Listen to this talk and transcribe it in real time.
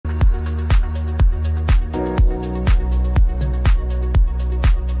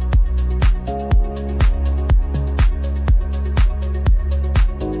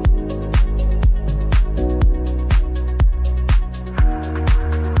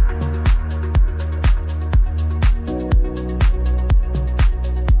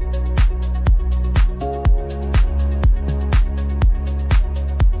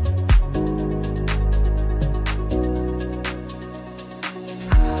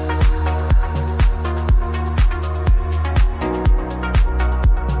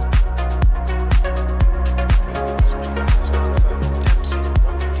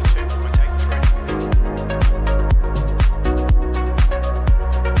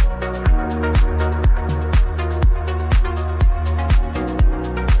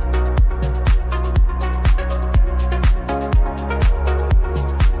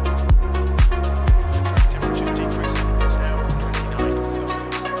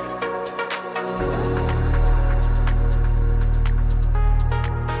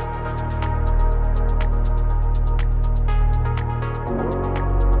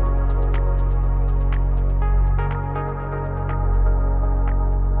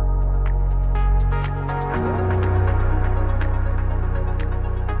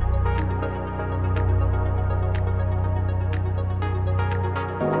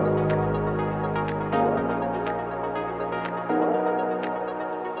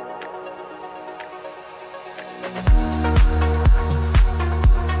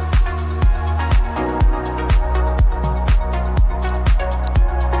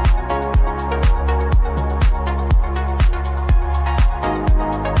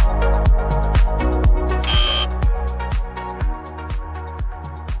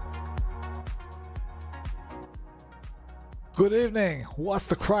Good evening, what's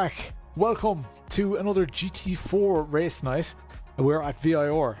the crack? Welcome to another GT4 race night. We're at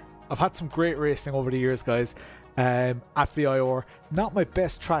VIR. I've had some great racing over the years, guys, at VIR. Not my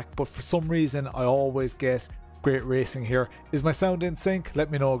best track, but for some reason I always get great racing here. Is my sound in sync?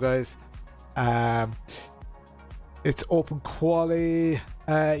 Let me know, guys. It's open quali.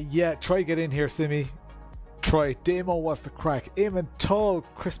 Yeah, try get in here, Simmy. Try. Damo, what's the crack? Eamon Tull,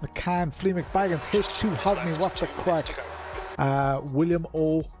 Chris McCann, Flea McBaggins, H2 Hodney, what's the crack? William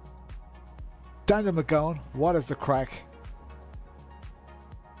O. Daniel Magowan, what is the crack?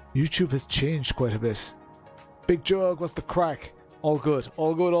 YouTube has changed quite a bit. Big Jug, what's the crack? All good,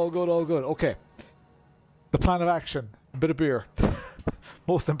 all good, all good, all good. Okay. The plan of action. A bit of beer.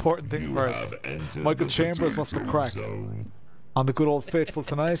 Most important thing first. Michael Chambers, what's the crack? On the good old faithful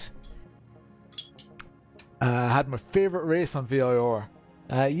tonight. Had my favourite race on VIR.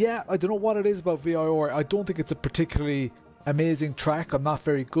 Yeah, I don't know what it is about VIR. I don't think it's a particularly amazing track. I'm not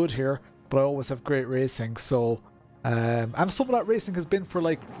very good here, but I always have great racing. So, and some of that racing has been for,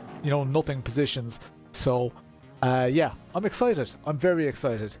 like, you know, nothing positions. So, yeah, I'm excited. I'm very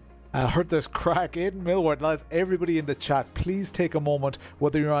excited. I heard there's crack. Aidan Millward, lads, everybody in the chat, please take a moment,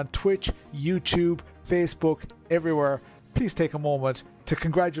 whether you're on Twitch, YouTube, Facebook, everywhere, please take a moment to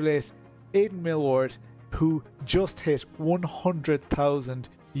congratulate Aidan Millward, who just hit 100,000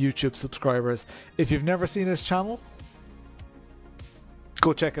 YouTube subscribers. If you've never seen his channel,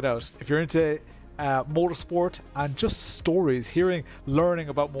 go check it out. If you're into motorsport and just stories, learning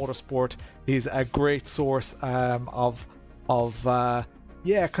about motorsport, he's a great source of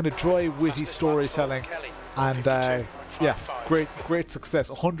yeah, kind of dry, witty storytelling, and yeah, great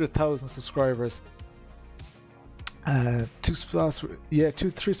success. 100,000 subscribers. 2 spots, yeah,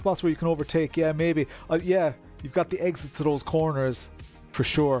 2-3 spots where you can overtake. Yeah, maybe. Yeah, you've got the exit to those corners for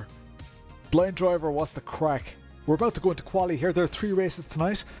sure. Blind driver, what's the crack? We're about to go into quali here. There are 3 races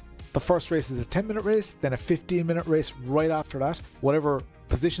tonight. The first race is a 10-minute race, then a 15-minute race right after that. Whatever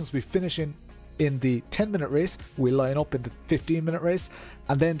positions we finish in the 10-minute race, we line up in the 15-minute race,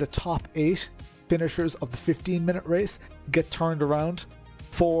 and then the top 8 finishers of the 15-minute race get turned around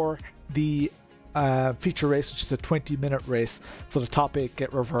for the feature race, which is a 20-minute race. So the top 8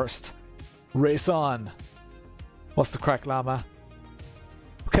 get reversed. Race on. What's the crack, Llama?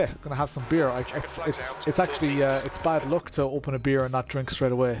 Okay, I'm gonna have some beer. It's actually it's bad luck to open a beer and not drink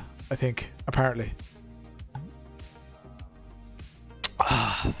straight away, I think, apparently.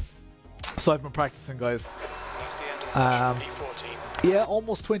 So I've been practicing, guys. Yeah,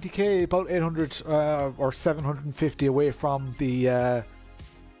 almost 20k, about 800 or 750 away from the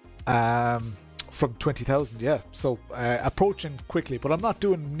from 20,000. Yeah, so approaching quickly, but I'm not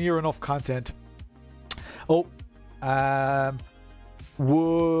doing near enough content. Oh, are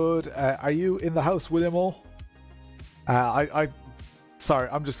you in the house, William O? Sorry,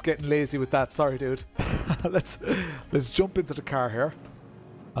 I'm just getting lazy with that. Sorry, dude. let's jump into the car here.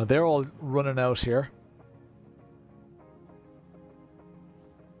 They're all running out here.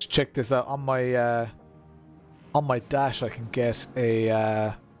 Check this out. On my dash, I can get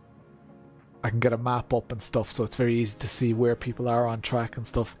a map up and stuff, so it's very easy to see where people are on track and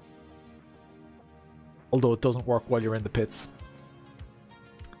stuff. Although it doesn't work while you're in the pits.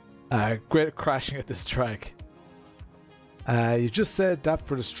 Great at crashing at this track. You just said that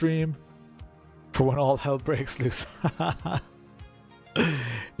for the stream, for when all hell breaks loose.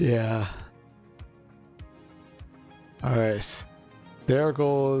 Yeah. Alright. There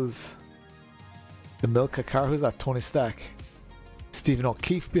goes the Milka car. Who's that? Tony Stack. Stephen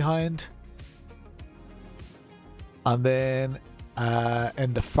O'Keefe behind. And then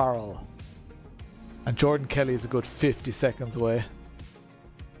Enda Farrell. And Jordan Kelly is a good 50 seconds away.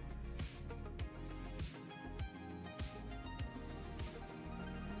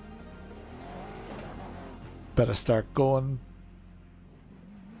 Better start going.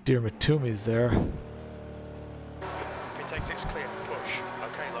 Dear Matumi's there.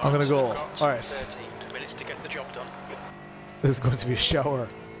 I'm gonna go. Alright. 13 minutes to get the job done. This is going to be a shower.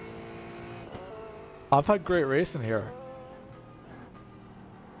 I've had great racing here.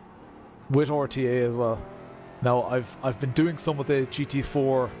 With RTA as well. Now I've been doing some of the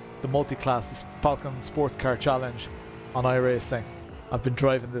GT4, the multi-class, this Falcon Sports Car Challenge on iRacing. I've been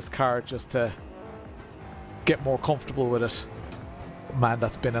driving this car just to get more comfortable with it. Man,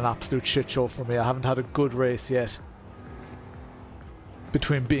 that's been an absolute shit show for me. I haven't had a good race yet.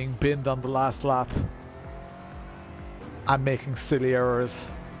 Between being binned on the last lap and making silly errors,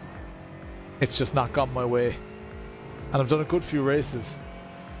 it's just not gone my way. And I've done a good few races,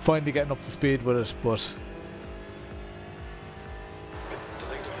 finally getting up to speed with it, but the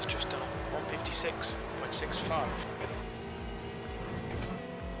leader has just done 156.65.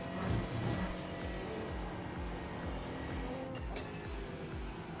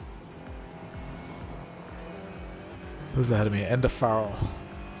 Who's ahead of me? End of Farrell.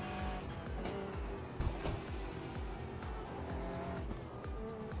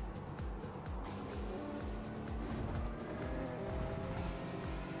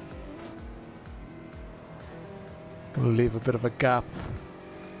 Gonna leave a bit of a gap.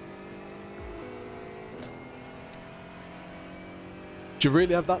 Do you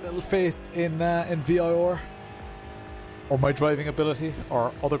really have that little faith in VIR? Or my driving ability?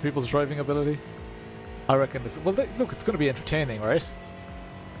 Or other people's driving ability? I reckon this... Well, look, it's going to be entertaining, right?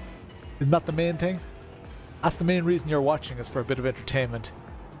 Isn't that the main thing? That's the main reason you're watching, is for a bit of entertainment.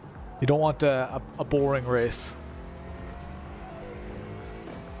 You don't want a boring race.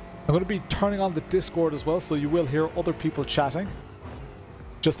 I'm going to be turning on the Discord as well, so you will hear other people chatting.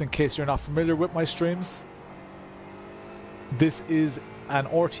 Just in case you're not familiar with my streams. This is an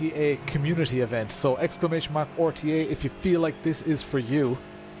RTA community event, so ! RTA if you feel like this is for you.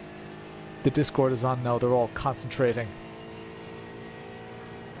 The Discord is on now, they're all concentrating.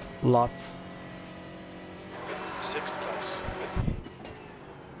 Lots. 6th place.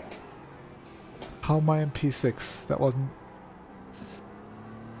 How am I in P6? That wasn't...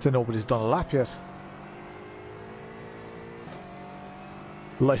 So nobody's done a lap yet.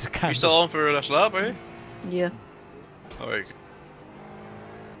 Light a candle. You still on for a last lap, are you? Yeah. Alright.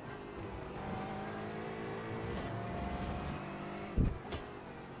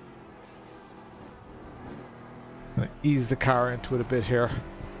 I'm gonna ease the car into it a bit here.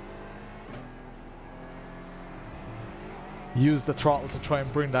 Use the throttle to try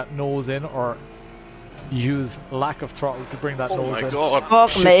and bring that nose in, or use lack of throttle to bring that nose in. Oh my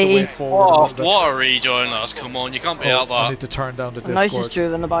god. Fuck me. Oh, what a rejoin, lads. Come on, you can't be out I that. need to turn down the I just Discord.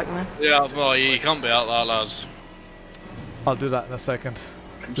 drove in the back, man. Yeah, well, you can't be out that, lads. I'll do that in a second.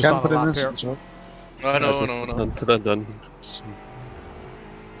 You Just can't on put a it lap in here. SimSports. I know. Done.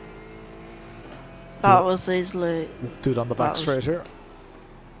 That was easily... Do it on the back That was- straight here.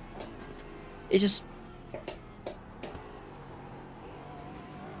 It just...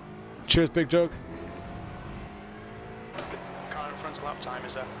 Cheers, Big Jug. Car in front lap time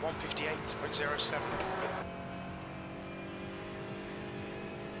is at 1:58.07.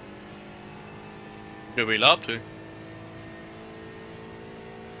 Do we lap to?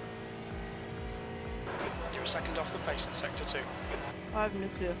 You're a second off the pace in sector 2. I have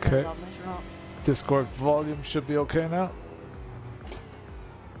nuclear Okay. that measure up. Discord volume should be okay now.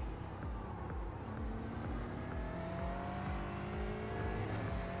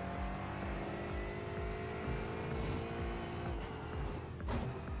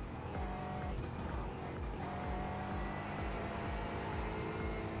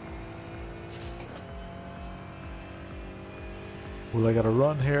 Well, I got a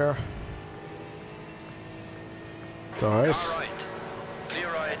run here. It's alright. Car right. Clear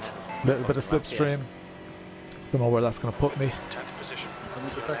right. Little bit of slipstream. Don't know where that's going to put me. 10th position.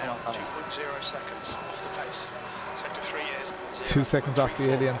 You're now 2.0 seconds off the pace. Sector 3 is 2 seconds off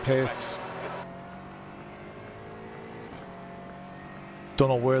the alien pace. Don't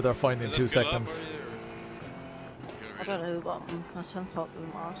know where they're finding 2 seconds. I don't know, but my 10th lap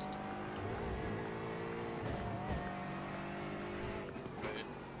was last.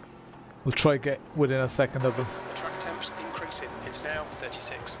 We'll try get within a second of them. The track temps increasing. It's now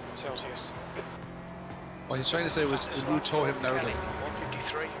 36 Celsius. What he's trying to say was, will you tow him now Healy, then?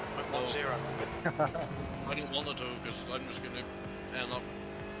 153.10. I don't want to do, because I'm just going to end up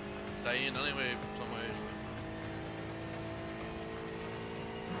dying anyway, some ways.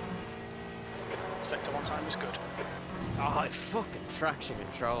 Sector 1 time is good. Oh, fucking traction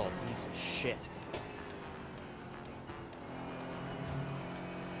control, piece of shit.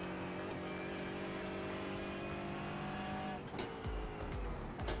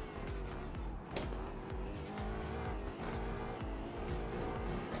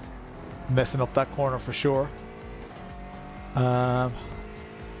 Messing up that corner for sure. Has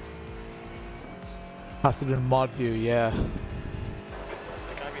to do in mod view, yeah. The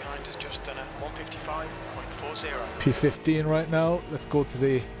guy behind has just done a 155.40. P15 right now. Let's go to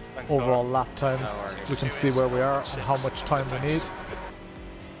the overall lap times. We can see where we are and how much time we need.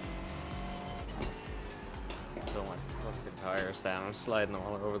 Throw my fucking tires down, I'm sliding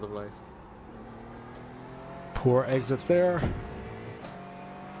all over the place. Poor exit there.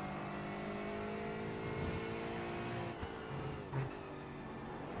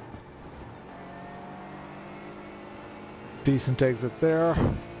 Decent exit there.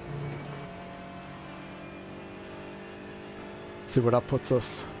 See where that puts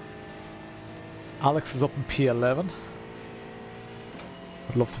us. Alex is up in P11.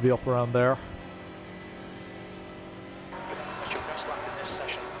 I'd love to be up around there. That's your best lap in this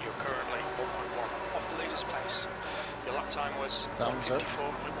session. You're currently 1.1 off the leader's pace. tyres. Down, sir.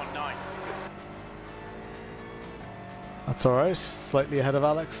 154.19. That's alright. Slightly ahead of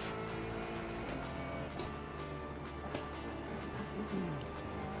Alex.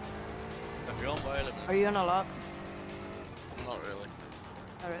 If you're on by 11. Are you on a lot? Not really.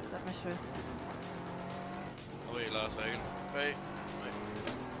 Alright, let me through. I'll wait last second. Wait.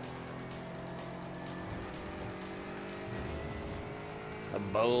 A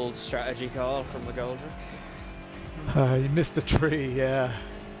bold strategy call from McGoldrick. You missed the tree, yeah.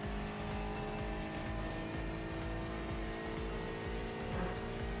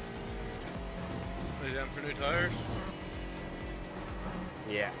 Are you down for new tyres?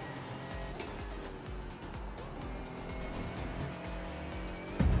 Yeah.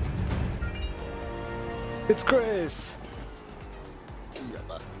 It's Chris! Yeah,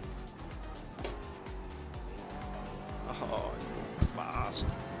 but Oh, you bastard.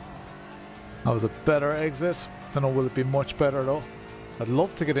 That was a better exit. Don't know, will it be much better though? I'd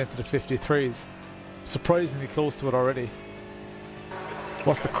love to get into the 53s. Surprisingly close to it already.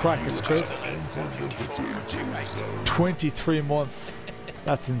 What's the crack? It's Chris. 23 months.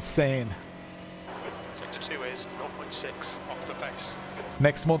 That's insane. Sector 2 is 0.6 off the pace.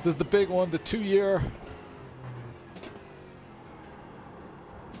 Next month is the big one, the 2-year.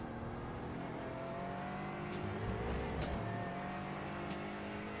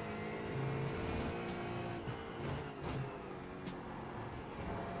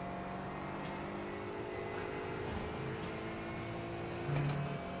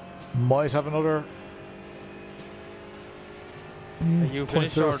 Might have another You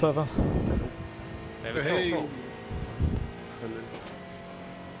finished or- 0.07. hey,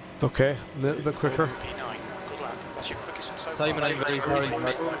 It's okay, a little bit quicker. P9. Good lap. That's your quickest so Simon, far. I'm very sorry.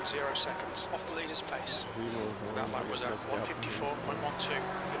 0 seconds off the leader's pace. That lap was at 154.12.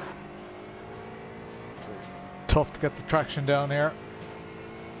 Tough to get the traction down here.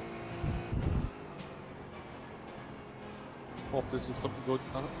 hope this is looking good.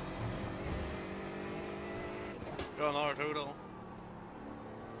 You're on R2 though.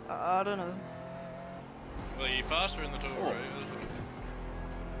 I don't know. Well, you faster in the 2, right?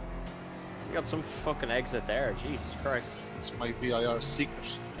 You got some fucking exit there, Jesus Christ. This might be VIR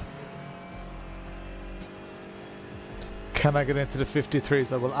secret. Can I get into the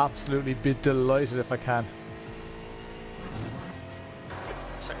 53s? I will absolutely be delighted if I can.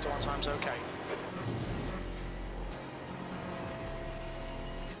 Sector 1 time's okay.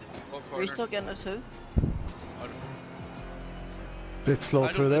 Are you still getting it too? Bit slow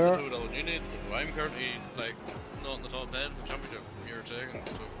through there. You need, I'm currently like not in the top 10 for the championship. You're taking,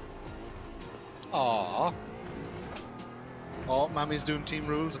 so. Aww. Oh, Mammy's doing team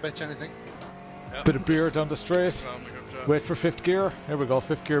rules, I bet you anything. Yeah, Bit of beer down the straight. Wait for 5th gear. Here we go,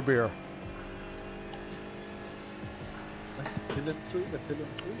 5th gear beer. Phelan through, the Phelan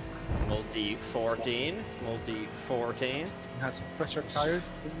through. Multi 14. Multi 14. Had some Pritchard tyres,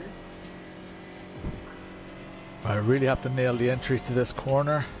 didn't he? I really have to nail the entry to this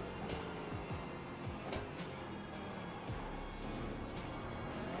corner.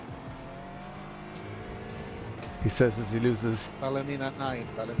 He says as he loses Phelan in at 9.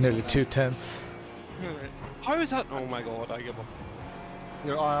 nearly 2 tenths. How is that? Oh my god, I give up.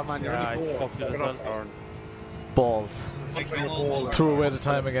 You're, oh man, you're Yeah, only I fucked it as well, Thorn. Balls. Threw away the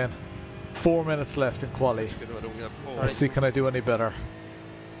time again. 4 minutes left in quali. Let's see, can I do any better?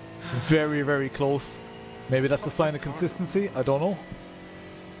 Very, very close. Maybe that's a sign of consistency, I don't know.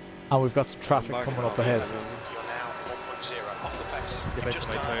 And we've got some traffic coming up ahead. You're now 1.0 off the pace. I bet Just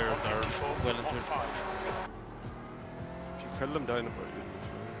my done tyres are 154.15. well into it. If you kill them down a bit.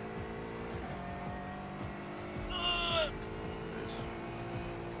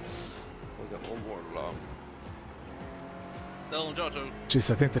 We'll get one more long. Dylan, Jotto. Jeez,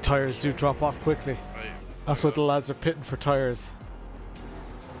 I think the tyres do drop off quickly. Right. That's what the lads are pitting for tyres.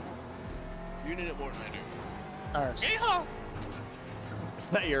 You need it more than I do. Arse. Is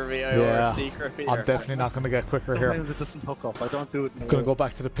that your VIR Yeah, secret here? I'm definitely not going to get quicker here. Sometimes it doesn't hook up, I don't do it. I'm going to go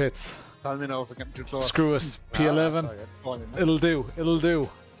back to the pits. Tell me now if I'm getting too close. Screw it. P11. It'll do. It'll do.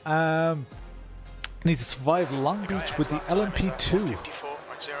 Need to survive Long Beach with the LMP2.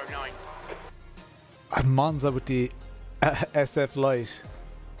 54.09. And Monza with the SF Light.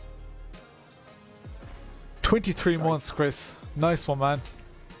 23 months, Chris. Nice one,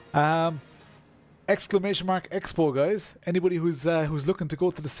 man. Exclamation mark Expo, guys. Anybody who's looking to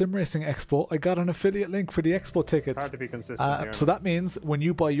go to the Sim Racing Expo, I got an affiliate link for the Expo tickets. Hard to be consistent here. So that means when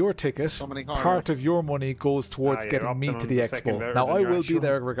you buy your ticket, part of your money goes towards you're getting me to the second Expo. better Now than I your will be actual.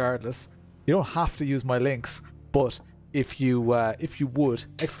 there regardless. You don't have to use my links, but if you would,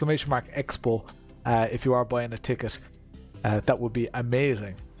 exclamation mark Expo, if you are buying a ticket. that would be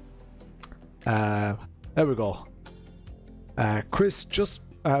amazing. There we go. Chris, just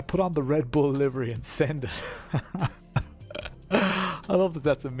put on the Red Bull livery and send it. I love that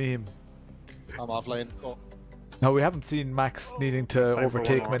that's a meme. I'm offline. Oh. Now, we haven't seen Max needing to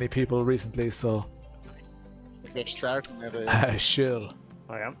overtake many people recently, so... Next start, maybe. Shill.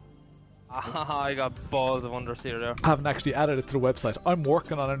 I am. I got balls of understeer there. I haven't actually added it to the website. I'm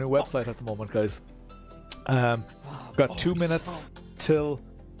working on a new website at the moment, guys. Got 2 minutes till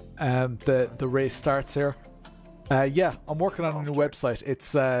the race starts here. Yeah, I'm working on a new website. It's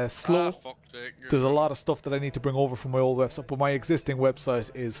slow. There's a lot of stuff that I need to bring over from my old website, but my existing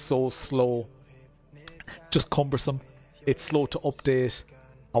website is so slow, just cumbersome. It's slow to update.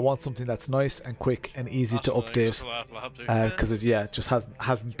 I want something that's nice and quick and easy to update, because it just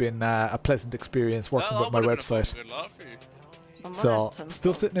hasn't been a pleasant experience working with my website. So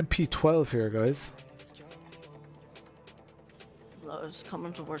still sitting in P12 here, guys. It's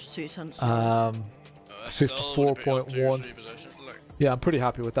coming towards 2 cents. 54.1. Yeah, I'm pretty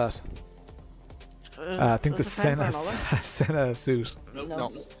happy with that. I think the Senna suit,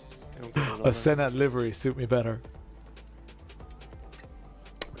 No. the Senna livery suit me better.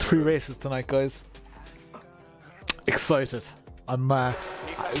 3 races tonight, guys. Excited. I'm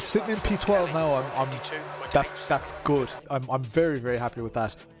sitting in P12 now. That's good. I'm very, very happy with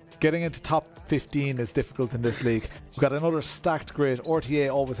that. Getting into top 15 is difficult in this league. We've got another stacked grid.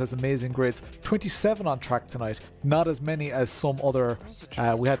 RTA always has amazing grids. 27 on track tonight. Not as many as some other.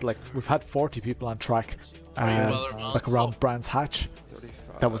 We've had 40 people on track, like around Brands Hatch.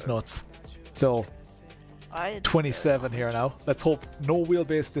 That was nuts. So 27 here now. Let's hope no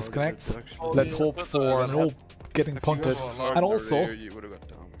wheelbase disconnects. Let's hope for no getting punted. And also,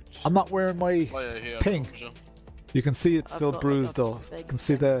 I'm not wearing my ping. You can see it's still bruised though. You can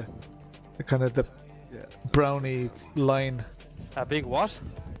see the kind of the brownie line. A big what?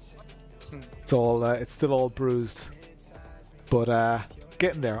 It's still all bruised. But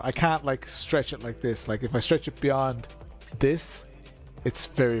getting there. I can't like stretch it like this. Like if I stretch it beyond this, it's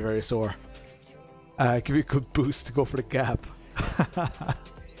very, very sore. Give you a good boost to go for the gap.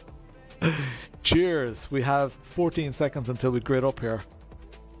 Cheers. We have 14 seconds until we grid up here.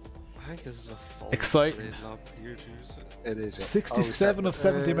 I think this is a exciting. It is. 67 of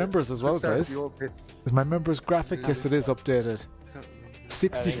 70 members as well, guys. Is my members graphic? Yes, it is updated.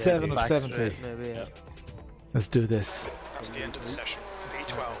 67 of 70. Maybe, yeah. Let's do this. That's the end of the session.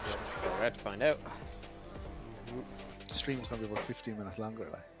 P12. Alright, find out. The stream's gonna be about 15 minutes longer,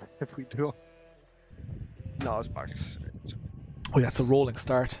 like, if we do. No, it's back. Oh yeah, it's a rolling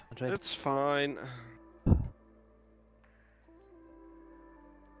start. It's fine.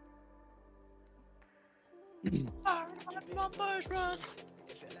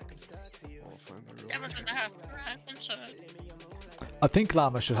 I think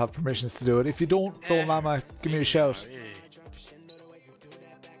Llama should have permissions to do it. If you don't, though, Llama, give me a shout.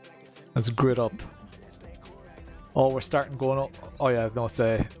 Let's grid up. Oh, we're starting going up. Oh yeah, no, it's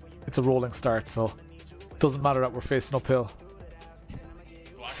a rolling start, so it doesn't matter that we're facing uphill.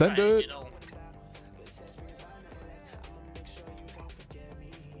 Send it.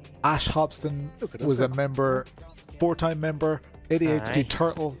 Ash Hobston was a member, 4-time member. ADHD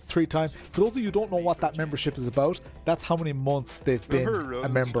Turtle, 3-time. For those of you who don't know what that membership is about, that's how many months they've been a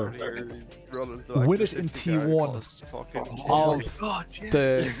member. Win it in T1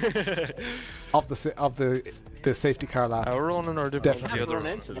 of the safety car lap. Our running or definitely the other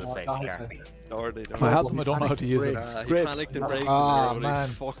into the safety car. I help them, I don't know how to use it. He panicked and braked and man.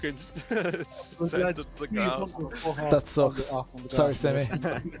 fucking sent it to the grass. That sucks. Sorry, Semi.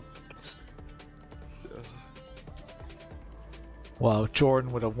 Wow,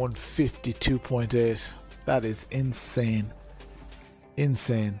 Jordan with a 152.8. That is insane.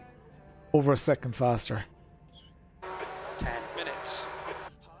 Insane. Over a second faster. 10 minutes.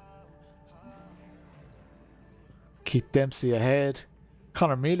 Keith Dempsey ahead.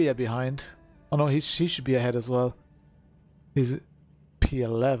 Connor Melia behind. Oh no, he should be ahead as well. He's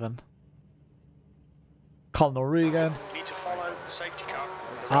P11. Colin O'Regan. Need to follow the safety car.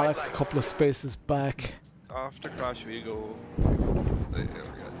 Alex, a couple of spaces back. After crash we go. There we go.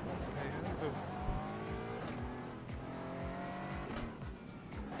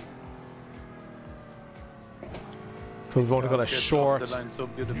 So he's only got a short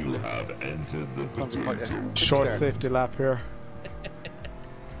safety lap here.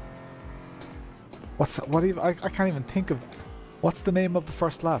 I can't even think of what's the name of the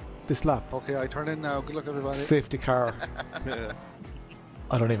first lap? This lap. Okay, I turn in now. Good luck, everybody. Safety car. Yeah.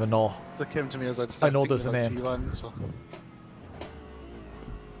 I don't even know. That came to me as I know there's a name. T1, so.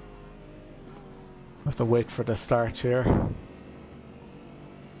 have to wait for the start here.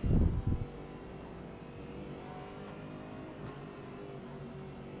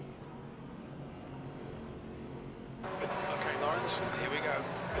 Okay, Lawrence, here we go.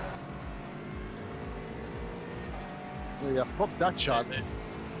 Oh, yeah, fuck that shot.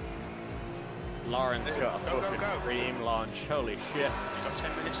 Lawrence got a Go, go, fucking go. dream launch. Holy shit. You've got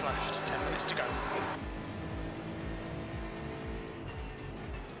 10 minutes left. 10 minutes to go.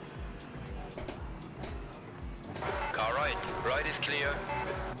 Car right. Right is clear.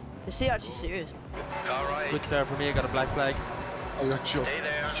 Is he actually serious? Car right. Switch there for me, I got a black flag. Oh, you're joking. Stay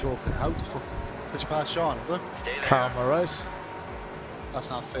there. Joking. How the fuck? Did you pass Shaun? Is it? Stay there. Karma, right? That's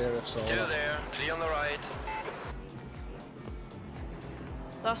not fair if so. Still there. Clear on the right.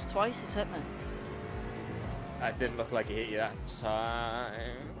 That's twice he's hit me. That didn't look like he hit you that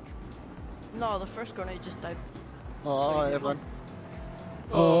time. No, the first corner he just died. Oh, everyone.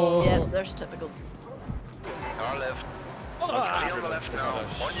 Oh. Yeah, there's typical. Car left. Clear on the left now.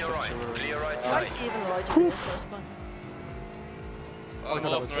 On your right. Clear right Twice side. even right to this one. I'm no,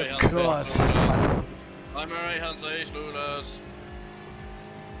 off that the was right hand God. side. I'm the right hand side, slow lads.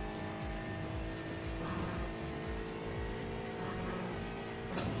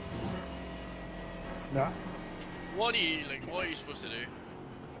 Yeah. What are you supposed to do?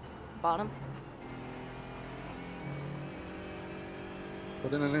 Bottom.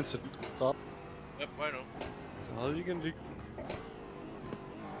 But in an incident, so Yep, I know. That's all you can do.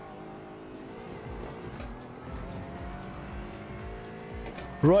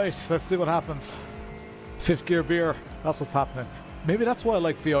 Right, let's see what happens. Fifth gear beer, that's what's happening. Maybe that's why I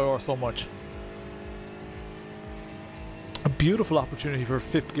like VIR so much. A beautiful opportunity for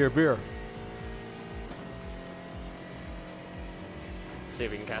fifth gear beer. Let's see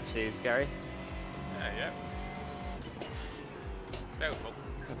if we can catch these, Gary. Yeah. Doubtful.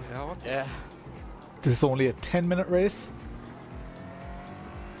 Yeah. This is only a 10-minute race.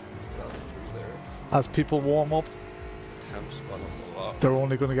 As people warm up, they're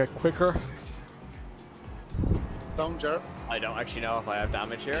only going to get quicker. down, Jared. I don't actually know if I have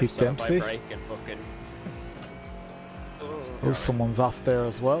damage here, Keith so Dempsey. if I break and fucking... Oh, someone's off there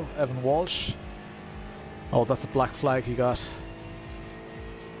as well. Evan Walsh. Oh, that's a black flag he got.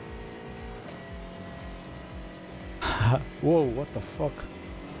 Whoa, what the fuck?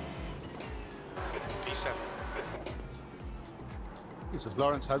 P7. Jesus,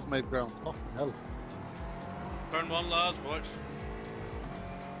 Lawrence has made ground. Fucking hell. Turn one, lads, boys.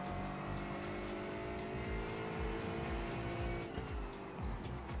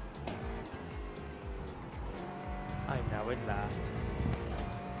 I'm now in last.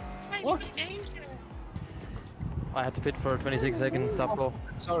 What? I had to pit for a 26-second stop go.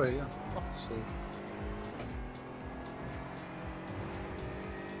 Sorry, yeah. Fuck's sake.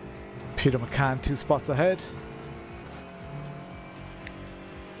 Peter McCann 2 spots ahead.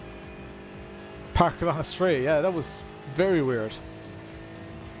 Parking on a straight, yeah, that was very weird.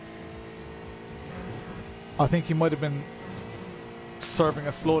 I think he might have been serving a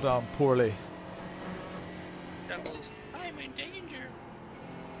slowdown poorly. I'm in danger.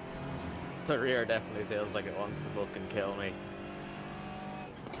 The rear definitely feels like it wants to fucking kill me.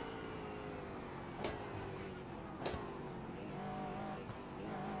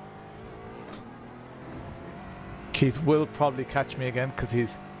 Keith will probably catch me again because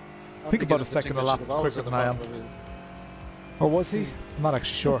he's, I think, about a second a lap quicker than I am. Or was he? I'm not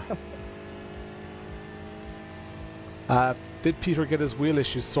actually sure. Did Peter get his wheel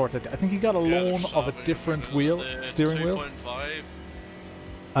issues sorted? I think he got a loan of a different wheel, steering wheel.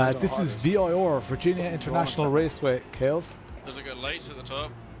 2.5. This is VIR, Virginia International Raceway, Kales. Does it get lights at the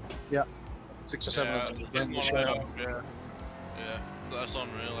top? Yeah. 6 or 7 Yeah, of them. there's Again, one you on share. top, yeah. Yeah, that's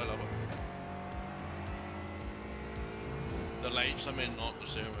unreal, I love it. The lights, I mean, not the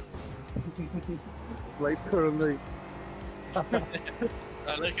steering. Right currently. I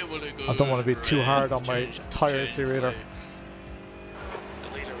like it when it goes. I don't want to be too red, hard on my change tyres here either. lights.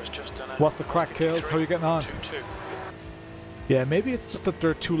 The leader has just done a What's the crack, Kales? How are you getting on? 2-2. Yeah, maybe it's just that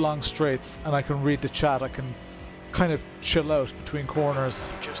they're 2 long straights and I can read the chat. I can kind of chill out between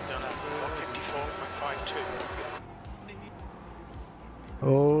corners. Just done a 154.52.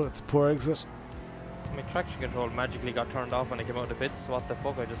 Oh, it's a poor exit. My traction control magically got turned off when I came out of the pits. What the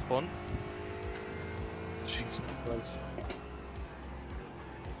fuck, I just spun. Jesus Christ.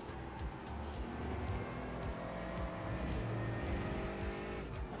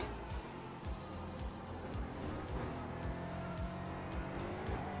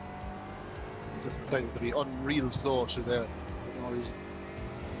 Just trying to be unreal slow through there for no reason.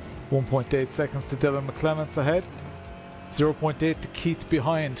 1.8 seconds to Dylan McClements ahead. 0.8 to Keith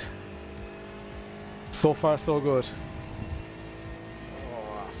behind. So far, so good.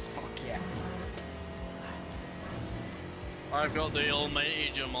 Oh, fuck yeah. I've got the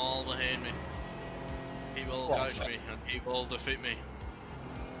almighty Jamal behind me. He will catch me and he will defeat me.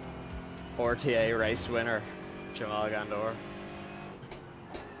 RTA race winner, Jamal Gandor.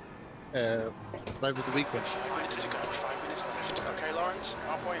 Drive with the weekend. 5 minutes to go, 5 minutes left. Okay, Lawrence,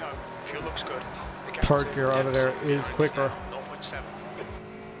 halfway home. Fuel looks good. The Third gap's gear in out of there depths. is quicker. 0.7.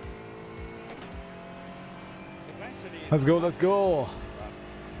 Let's go, let's go.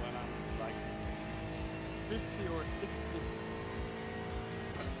 When I'm like 50 or 60.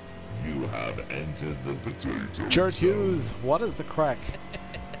 You have entered the potato Jared zone. Hughes, what is the crack?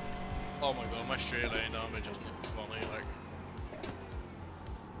 Oh my god, my straight line damage isn't funny, like.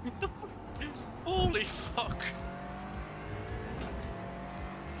 Holy fuck!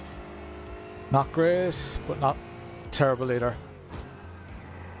 Not great, but not terrible either.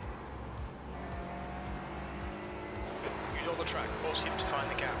 Use all the track, force him to find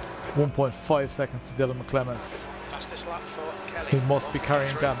the gap. 1.5 seconds to Dylan McClements. Fastest lap for Kelly. He must be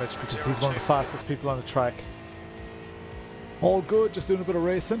carrying 1:53, damage because he's one of the 1:02. fastest people on the track. All good, just doing a bit of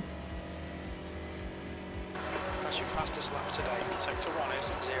racing. That's your fastest lap today. Sector 1 is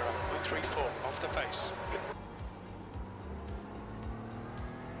 0.34 off the pace.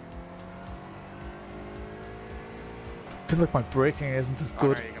 Feels like my braking isn't as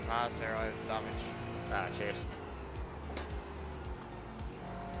good. Alright, you can pass there, I have damage. Ah, cheers.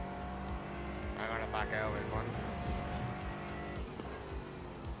 I'm gonna back out with one.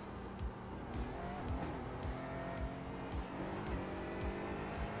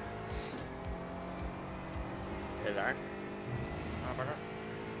 Here they are.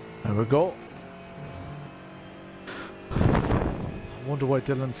 There we go. I wonder why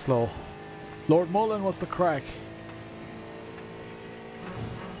Dylan's slow. Lord Mullen, what's the crack?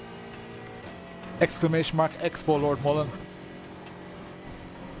 Exclamation mark Expo Lord Mullen.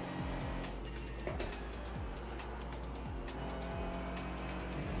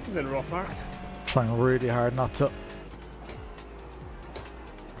 A little rough, Marc. Trying really hard not to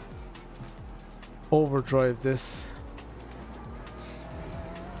overdrive this.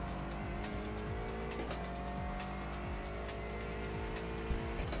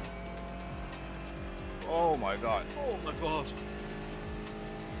 Oh my god. Oh my god.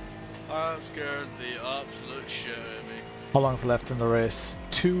 I'm scared the absolute shit out of me. How long's left in the race?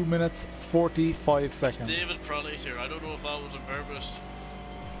 2 minutes 45 seconds. David Prally's here. I don't know if that was on purpose.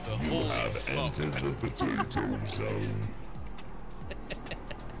 The You holy have fuck. entered the potato zone.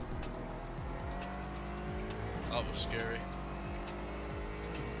 That was scary.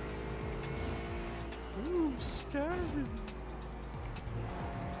 Ooh, scary.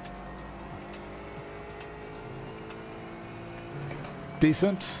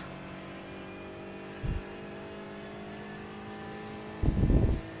 Decent.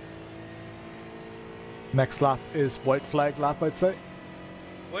 Next lap is white flag lap, I'd say.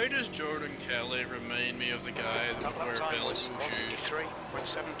 Why does Jordan Kelly remind me of the guy that That would wear lap time was Velcro shoes?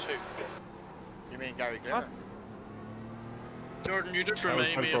 1:53.72. You mean Gary Glitter? Jordan, you just That was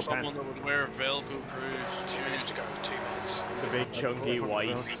remind me of Velcro someone pants. that would wear Velcro 2 minutes shoes. to go, 2 minutes. The big chunky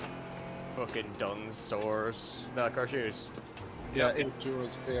white fucking Dunn's stores Velcro shoes. Yeah, 8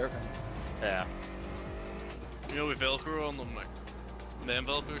 euros fair. Yeah. You know, with Velcro on them, like. Them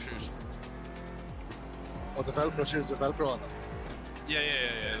Velcro shoes. Oh, the Velcro shoes are Velcro on them. Yeah.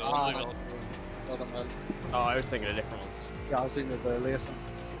 The Ah. only Velcro. Oh, them well. Oh, I was thinking of different ones. Yeah, I was thinking of the lace ones.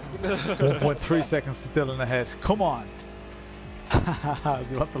 1.3 seconds to Dylan ahead. Come on.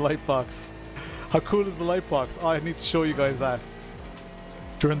 You want the light box? How cool is the light box? Oh, I need to show you guys that.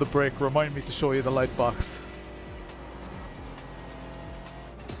 During the break, remind me to show you the light box.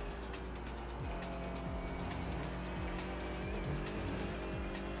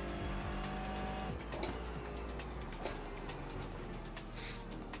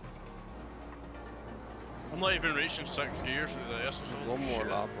 I'm not even reaching 6th gear for this. One more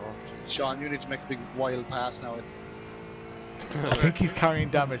lap, bro. Shaun, you need to make a big wild pass now. I think he's carrying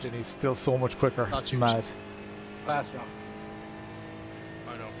damage and he's still so much quicker. Not It's huge. mad. Pass, Shaun.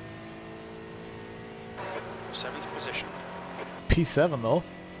 I know. 7th position. P7 though.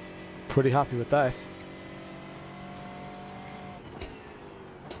 Pretty happy with that.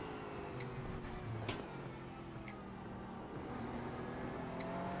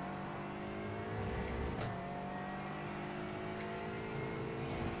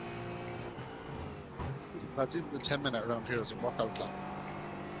 That's even the 10-minute around here is a workout clock.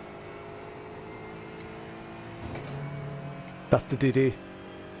 That's the DD.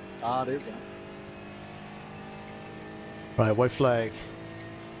 Ah, it is, yeah. Right, white flag.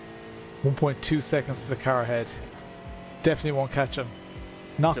 1.2 seconds to the car ahead. Definitely won't catch him.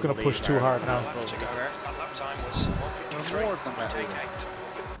 Not going to push too hard now. That lap time was 1:53.88.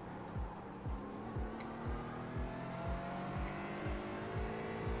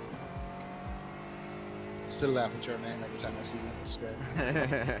 Still laugh at your name every time I see you. It's great.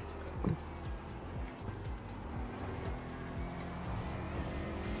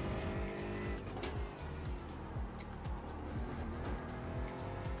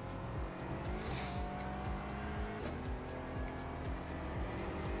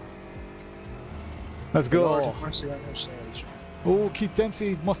 Let's go. Lord, mercy on your soul. Oh, Keith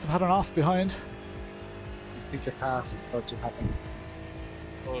Dempsey must have had an off behind. I think your pass is about to happen.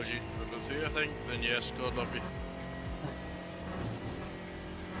 Oh, you I think, then yes, good lucky.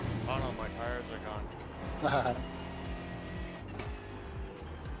 Oh no, my tires are gone.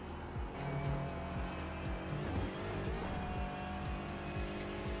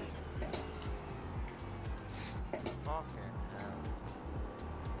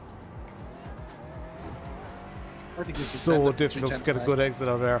 So difficult to get a good exit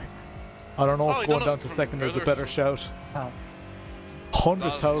out there. I don't know if going down to second is a better shout.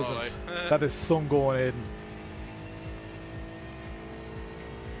 100,000. Right. That is some going, Aiden.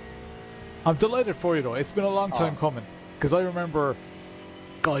 I'm delighted for you though. It's been a long time coming. Because I remember,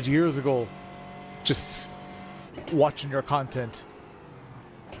 God, years ago, just watching your content.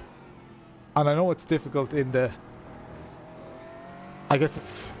 And I know it's difficult in the... I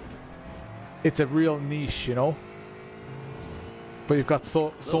guess it's a real niche, you know? But you've got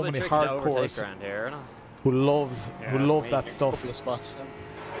so many hardcores who love that stuff. The gap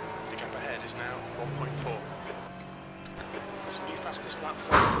ahead is now 1.4. That's a new fastest lap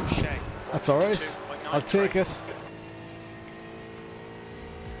for Shaun. That's alright. I'll take it.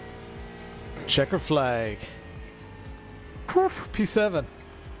 Checker flag. Whew, P7.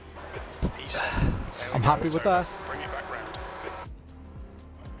 I'm happy with that. Bring it back round.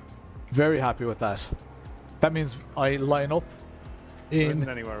 Very happy with that. That means I line up in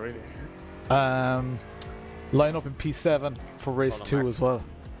anywhere really. Line up in P7 for race 2 as well.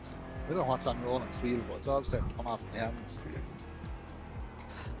 I don't know what's on Roland's wheel, but it's all starting to come off my hands.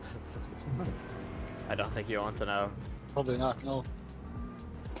 I don't think you want to know. Probably not, no.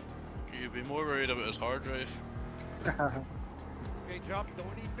 You'd be more worried about his hard drive. Great job,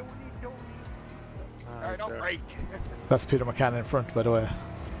 don't need. Alright, don't break. That's Peter McCann in front, by the way.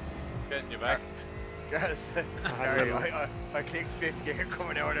 Getting you back. Yes. I clicked 5th gear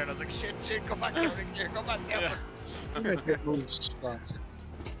coming out and I was like, shit, come back down in gear, come back down. Get moves, Lance.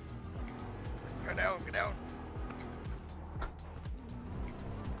 Go down.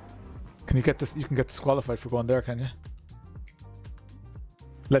 Can you get this? You can get disqualified for going there, can you?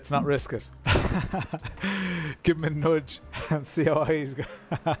 Let's not risk it. Give him a nudge and see how high he's going.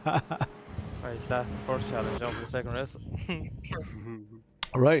 Right, that's the first challenge on for the second race.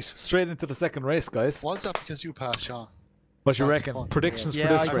 Right, straight into the second race, guys. Was that because you passed, Shaun? What you reckon? Predictions for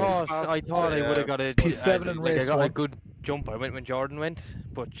this race? I thought I would have got a P7 in race I got 1. a good jump. I went when Jordan went,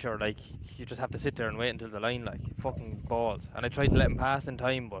 but sure, like you just have to sit there and wait until the line, like fucking balls. And I tried to let him pass in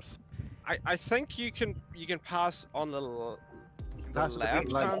time, but I think you can pass on the pass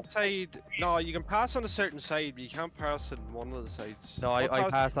left hand side. No, you can pass on a certain side, but you can't pass on one of the sides. no, I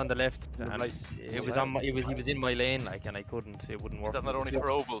passed on the left, and it was on my, he was in my lane, like, and I couldn't. It wouldn't work. Is that not only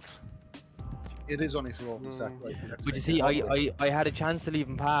for ovals? It is only for ovals, that right? But you see, I had a chance to leave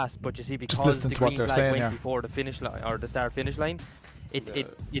him pass, but you see, because listen the to what green they're flag saying went here. before the finish line or the start finish line,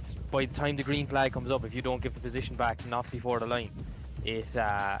 it's by the time the green flag comes up, if you don't give the position back, not before the line, it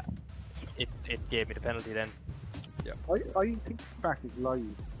gave me the penalty then. Yeah. I think the track is live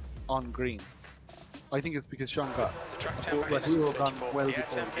on green. I think it's because Shaun got The track tempo is he would have gone 54. well The air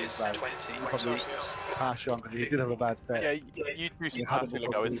before temp the is green 20 flag. Probably Celsius. past Shaun because he did have a bad start. Yeah, you two should You pass had me a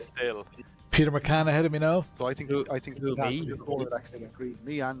like I was good still. Peter McCann ahead of me now. So I think Who, the me? actually agreed.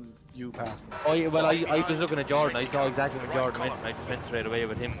 Me and you passed. I was looking at Jordan. I saw exactly when Jordan went, and I just went straight away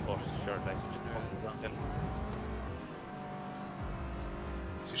with him. But sure, like, just something.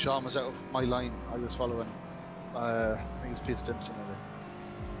 So Shaun was out of my line. I was following. I think it's Peter Dempsey.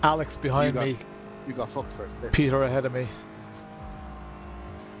 Alex behind me. You got fucked first. Peter ahead of me.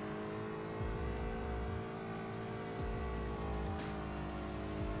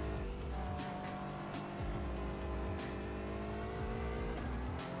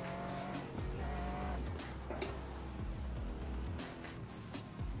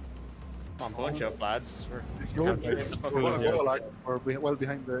 Come on, bunch up, lads. We're well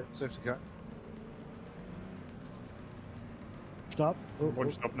behind the safety car. Stop.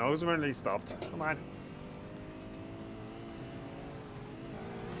 Bunch up nose when he stopped. Come on.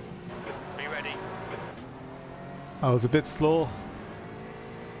 I was a bit slow.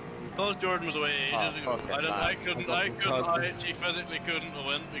 Because Jordan was away ages ago. I couldn't, I actually physically couldn't have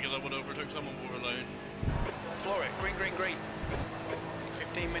went because I would have overtook someone over the line. Floor it, green, green, green.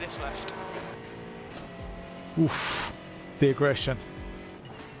 15 minutes left. Oof, the aggression.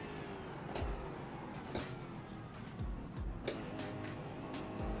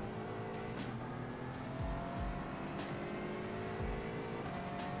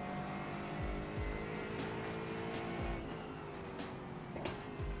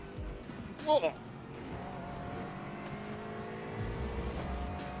 Oh.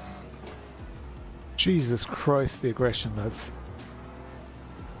 Jesus Christ, the aggression, lads.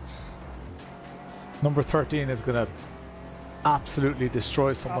 Number 13 is gonna absolutely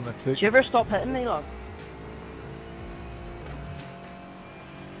destroy someone. Do you ever stop hitting me, lad?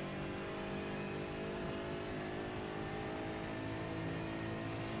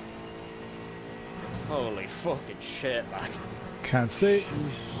 Holy fucking shit, lad. Can't see.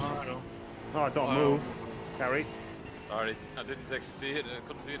 Oh, don't move. Carry. Sorry, I didn't actually see it. I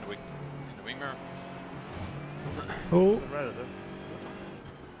couldn't see it in the wing mirror. Oh. It's a relative.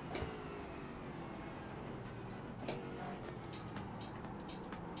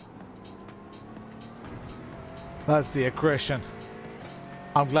 That's the aggression.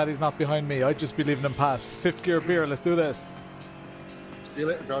 I'm glad he's not behind me. I'd just be leaving him past. Fifth gear beer, let's do this. See you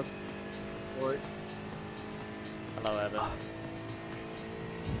later, John. Bye. Hello, Evan.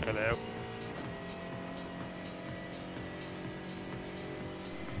 Hello.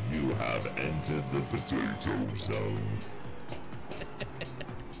 You have entered the potato zone.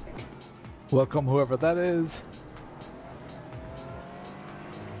 Welcome, whoever that is.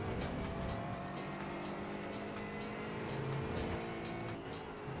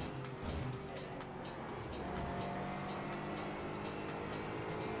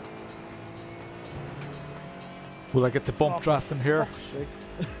 Will I get to bump draft him here?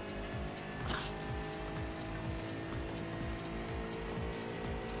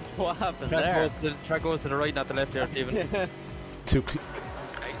 What happened there? Track goes to the right, not the left there, Stephen. Too 8th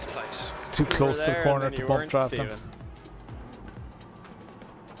place. too close to the corner to bump draft him.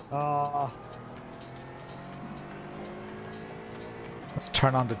 Let's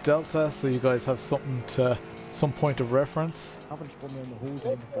turn on the Delta so you guys have something to, some point of reference. Haven't spun me on the whole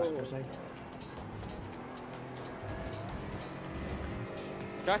time.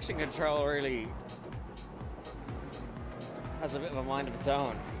 Traction control really has a bit of a mind of its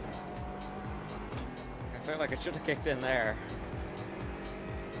own. I feel like it should have kicked in there.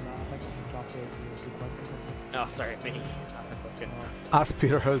 No, I think there's some top there. No, sorry, me. Ask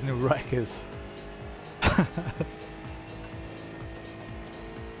Peter how his new rack is.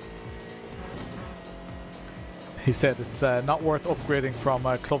 He said it's not worth upgrading from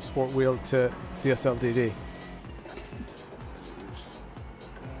Club Sport wheel to CSLDD.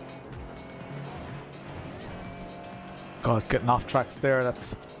 God, getting off tracks there,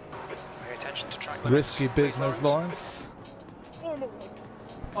 that's Pay attention to track risky business, Lawrence.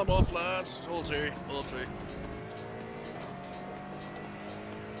 I'm off, lads. All three, all three.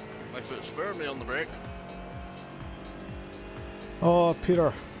 My foot's firmly on the brake. Oh,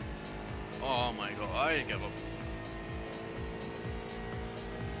 Peter. Oh my god, I give up.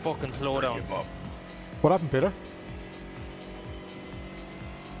 Fucking slow down. What happened, Peter?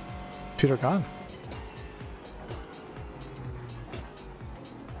 Peter gone.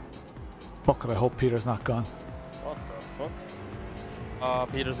 Fuck it, I hope Peter's not gone. What the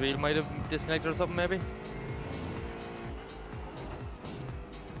fuck? Peter's wheel might have disconnected or something, maybe?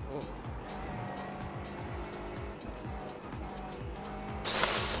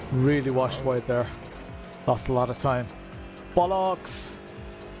 Really washed wide there. Lost a lot of time. Bollocks!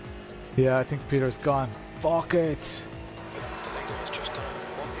 Yeah, I think Peter's gone. Fuck it! The leader was just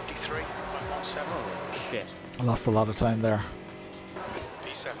 153.17. Oh shit. I lost a lot of time there.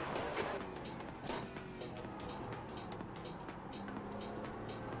 P7.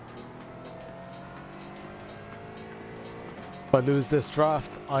 If I lose this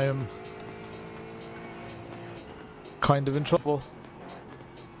draft, I am kind of in trouble.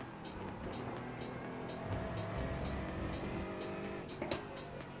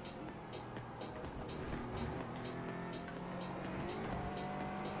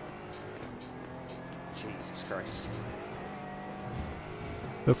 Jesus Christ.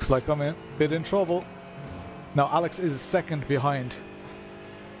 Looks like I'm a bit in trouble. Now Alex is second behind.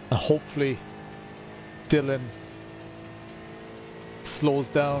 And hopefully Dylan slows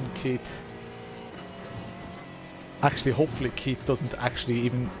down Keith. Actually, hopefully Keith doesn't actually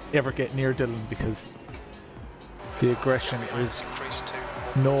even ever get near Dylan because the aggression is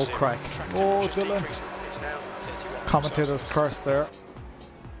no crack. Oh, Dylan. It's now 31 Commentator's curse there.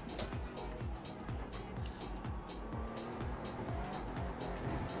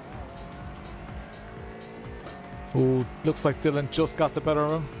 Ooh, looks like Dylan just got the better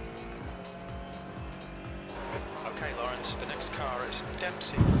of him. Okay, Lawrence, the next car is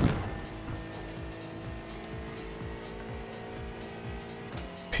Dempsey.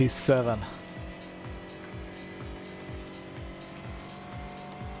 P7.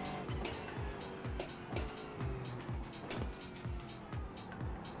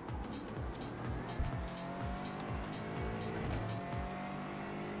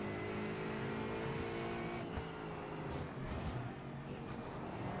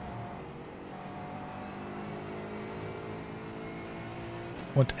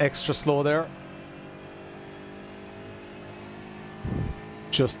 Went extra slow there.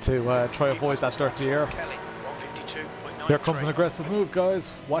 Just to try avoid that dirty air. Here comes an aggressive move,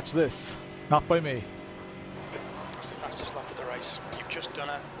 guys. Watch this. Not by me. That's the fastest lap of the race. You've just done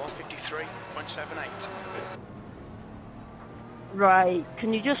a 153.78. Right,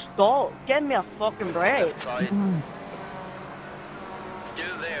 can you just stop? Give me a fucking break. Still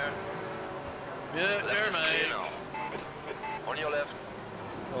there. Yeah, fair mate. On your left.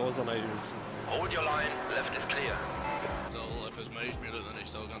 That was an idea. Hold your line. Left is clear. Still, if his mate's muted, then he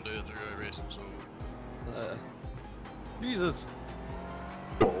still can do it through a racing, so... Jesus.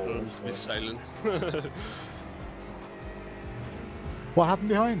 Oh, it's silent. What happened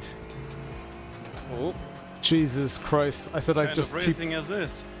behind? Oh. Jesus Christ. I said I'd just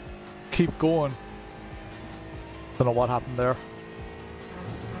keep going. Don't know what happened there.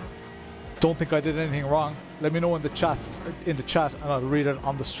 Don't think I did anything wrong. Let me know in the chat and I'll read it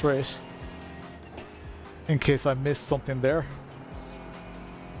on the straight. In case I missed something there.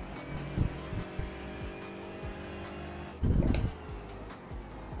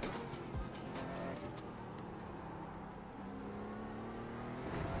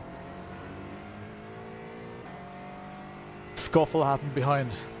 Scuffle happened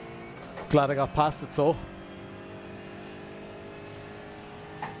behind. Glad I got past it, so.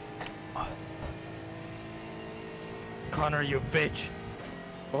 Connor, you bitch.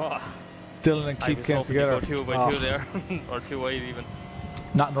 Oh. Dylan and Keith came together. To go 2 by 2 there, or 2 wide even.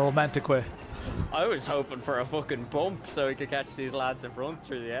 Not in a romantic way. I was hoping for a fucking bump so we could catch these lads in front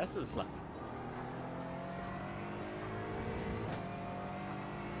through the S's. Like.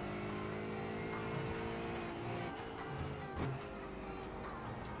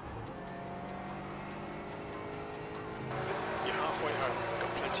 You're halfway home.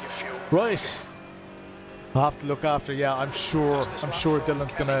 Got plenty of fuel. Right. I'll have to look after. Yeah, I'm sure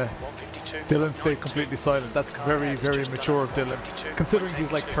Dylan's gonna. Dylan stayed completely silent. That's very, very mature of Dylan, considering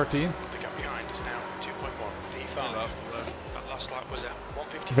he's like 13. The gap behind is now 2.1 P5. That last lap was at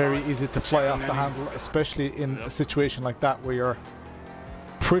 155. Very easy to fly off the handle, especially in a situation like that where you're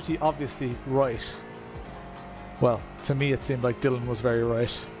pretty obviously right. Well, to me it seemed like Dylan was very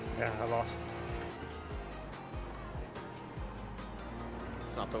right. Yeah, I lost.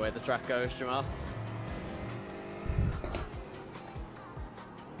 It's not the way the track goes, Jamal.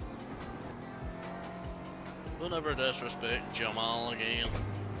 Don't ever disrespect Jamal again.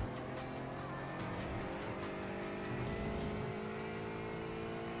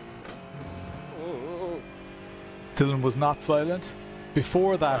 Ooh. Dylan was not silent.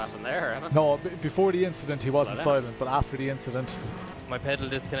 Before that, What happened there, no, before the incident he wasn't silent, but after the incident. My pedal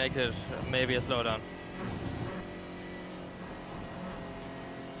disconnected, maybe a slowdown.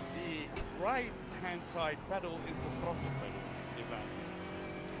 The right hand side pedal is the throttle pedal.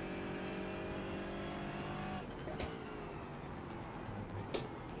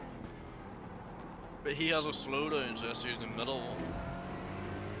 But he has a slowdown, so that's the middle one.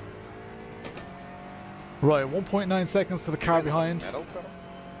 Right, 1.9 seconds to the car behind.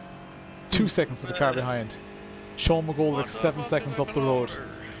 2 seconds to the car behind. Shaun McGowan 7 seconds up the road.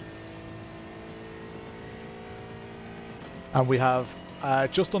 And we have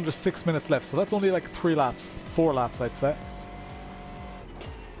just under 6 minutes left, so that's only like 4 laps I'd say.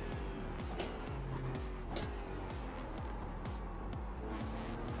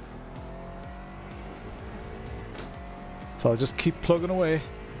 So I'll just keep plugging away.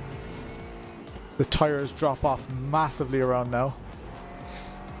 The tires drop off massively around now.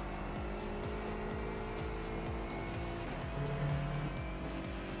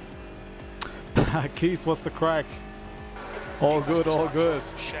 Keith, what's the crack? All good, all good.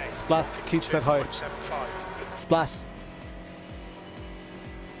 Splat, Keith said hi. Splat.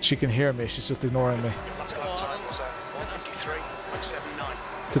 She can hear me, she's just ignoring me.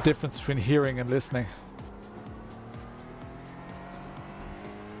 It's the difference between hearing and listening.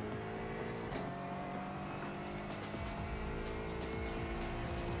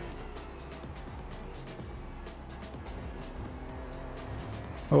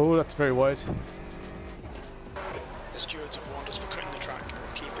 Oh, that's very wide. The stewards have warned us for cutting the track.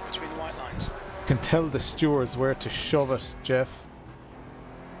 Keep it between the white lines. You can tell the stewards where to shove it, Jeff.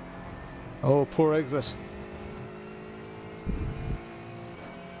 Oh, poor exit.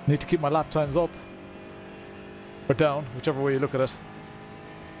 Need to keep my lap times up. Or down, whichever way you look at it.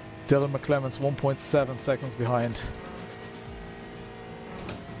 Dylan McClement's 1.7 seconds behind.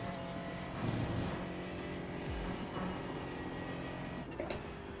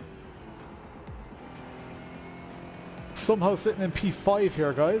 Somehow sitting in P5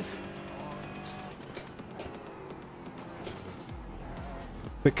 here, guys.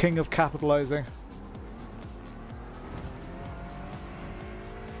 The king of capitalizing.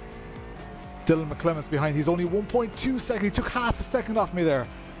 Dylan McClement's behind. He's only 1.2 seconds. He took half a second off me there.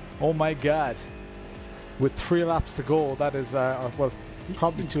 Oh my god. With 3 laps to go, that is, well,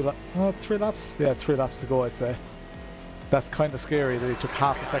 probably 3 laps? Yeah, 3 laps to go, I'd say. That's kind of scary that he took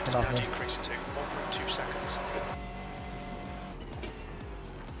half a second off me. Increase to 1.2 seconds.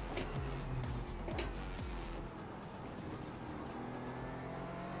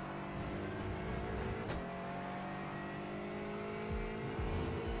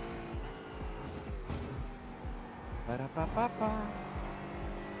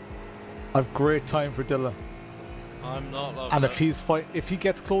 I've great time for Dylan. I'm not loving And it. if he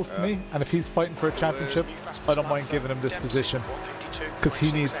gets close to me, and if he's fighting for a championship, I don't mind giving him this position. Because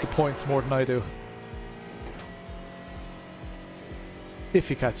he needs the points more than I do. If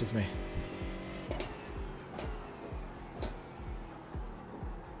he catches me.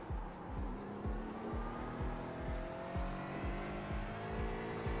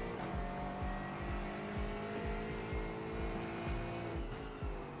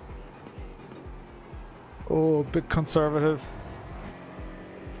 Oh, bit conservative.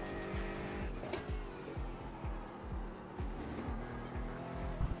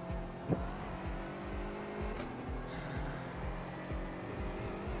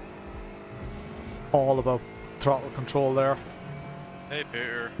 All about throttle control there. Hey,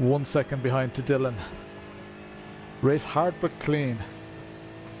 Peter. 1 second behind to Dylan. Race hard but clean.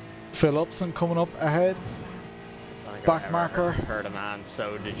 Phil Upson coming up ahead. Back marker. Heard a man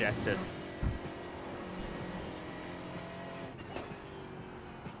so dejected.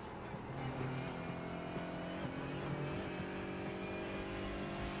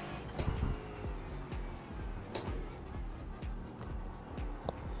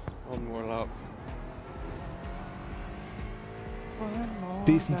 One more lap.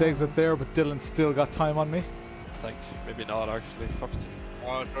 Decent exit there, but Dylan's still got time on me. Like, maybe not actually. First.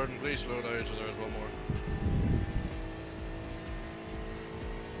 Oh, Jordan, please slow down so there's one more.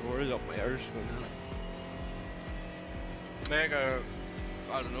 Worried up my Irish. Make a,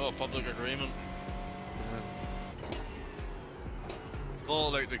 I don't know, a public agreement. Oh,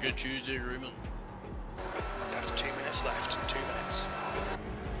 like the Good Tuesday agreement. That's 2 minutes left. 2 minutes.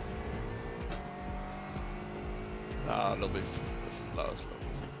 Nah, it'll be. This is last lap.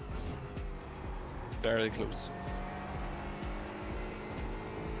 Barely close.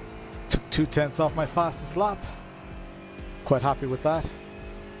 Took 2/10 off my fastest lap. Quite happy with that.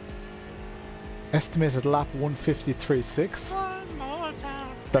 Estimated lap 153.6.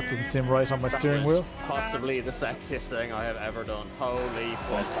 That doesn't seem right on my steering wheel. Possibly the sexiest thing I have ever done. Holy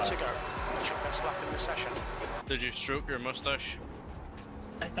fuck. To go. What's your best lap in the session? Did you stroke your mustache?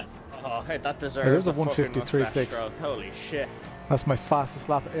 Oh, hey, that deserves It is a fucking 153.6. mustache stroke. Holy shit. That's my fastest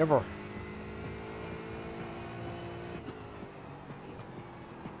lap ever.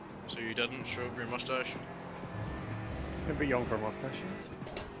 So you didn't stroke your mustache? You'd be young for a mustache.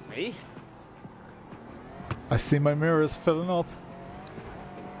 Me? I see my mirrors filling up.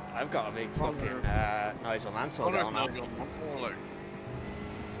 I've got a big fucking Nigel Mansell Oh, going no, on. no, like,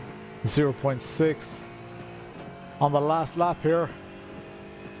 0.6. On the last lap here.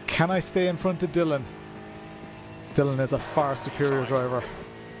 Can I stay in front of Dylan? Dylan is a far superior driver.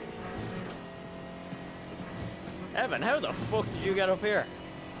 Evan, how the fuck did you get up here?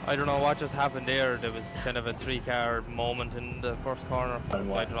 I don't know what just happened there. There was kind of a 3-car moment in the first corner. I don't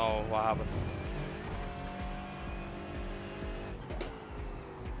know what happened.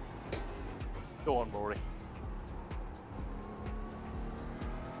 Go on, Rory.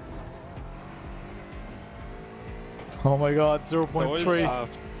 Oh my god, 0.3.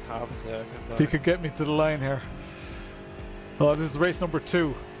 Half a second. He could get me to the line here. Oh, this is race number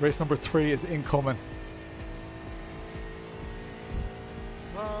 2. Race number 3 is incoming.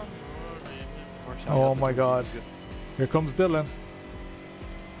 Oh my god. Here comes Dylan.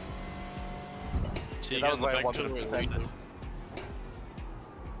 so you that get in the was why I back wanted to to the present window.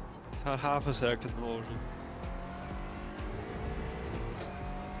 Had half a second motion.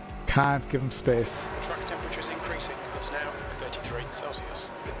 Can't give him space. Track temperature is increasing. It's now 33 Celsius.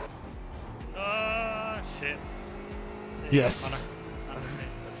 Ah, shit. Yes.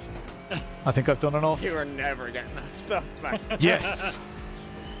 I think I've done enough. You were never getting that stuff back. Yes.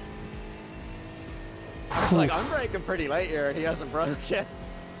 Like, I'm braking pretty late here and he hasn't broke yet.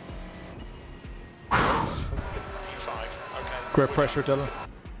 E5. Okay. Great pressure, Dylan.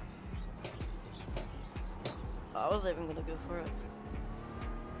 I was even gonna go for it.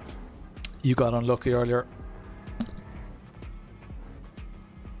 You got unlucky earlier.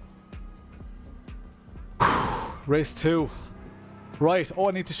 Race 2. Right. Oh,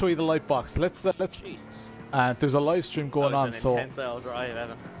 I need to show you the light box. Let's. There's a live stream going on, so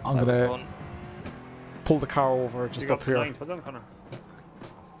Drive, I'm gonna pull the car over just up here.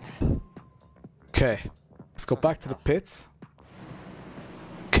 Okay. Let's go back to the pits.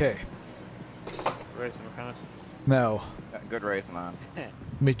 Okay. Racing mechanic. Now. Good race, man.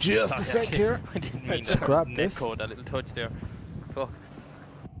 Me just a sec here. I didn't mean Let's to grab net this. code, that little touch there. Fuck.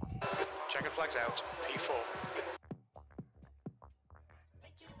 Checker flags out. P4.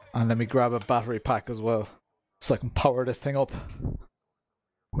 And let me grab a battery pack as well, so I can power this thing up.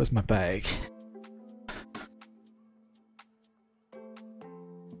 Where's my bag?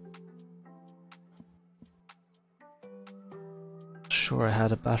 Sure, I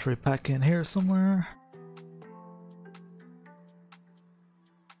had a battery pack in here somewhere.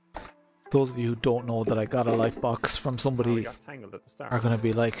 Those of you who don't know that I got a light box from somebody are gonna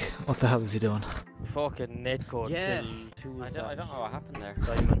be like, what the hell is he doing? Fucking netcode. Yeah. Kill I don't know what happened there.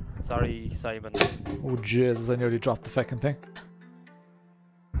 Simon. Sorry, Simon. Oh Jesus, I nearly dropped the fucking thing.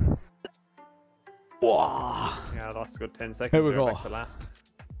 Whoa. Yeah, I lost a good 10 seconds. Here we go. Back to last.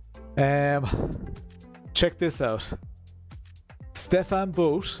 Check this out. Stefan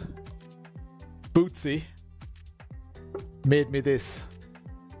Bootsy made me this.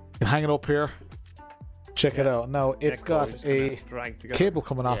 You can hang it up here. Check it out. Now it's got a cable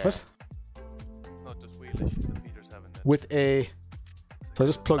coming off it. Not just wheel issues that Peter's having. With a. So I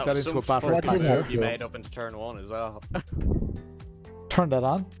just plug that into a battery pack here. You made up into turn 1 as well. Turn that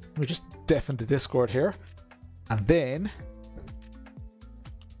on. We just deafen the Discord here. And then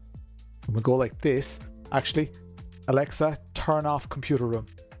I'm gonna go like this. Actually, Alexa, turn off computer room.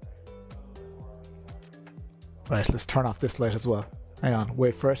 Right, let's turn off this light as well. Hang on,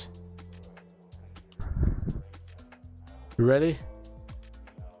 wait for it. You ready?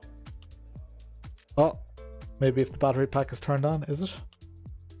 Oh, maybe if the battery pack is turned on, is it?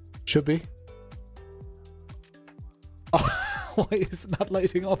 Should be. Oh, why is it not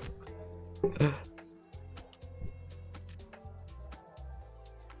lighting up? I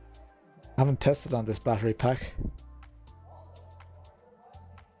haven't tested on this battery pack.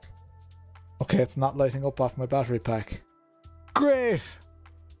 Okay, it's not lighting up off my battery pack. Great!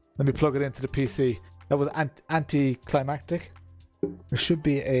 Let me plug it into the PC. That was anticlimactic. There should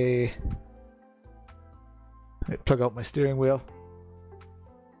be a... Let me plug out my steering wheel.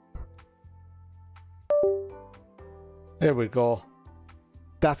 There we go.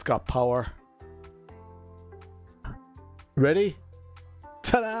 That's got power. Ready?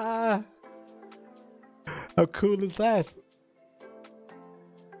 Ta-da! How cool is that?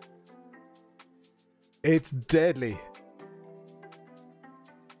 It's deadly.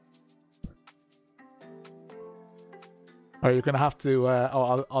 Are you gonna have to?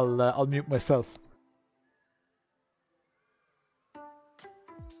 I'll mute myself.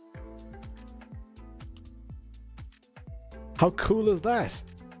 How cool is that?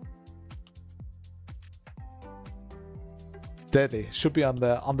 Deadly. Should be on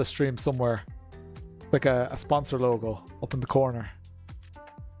the stream somewhere, like a sponsor logo up in the corner.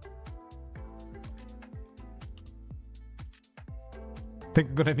 I think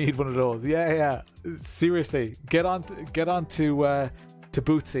I'm gonna need one of those. Yeah. Seriously, get on to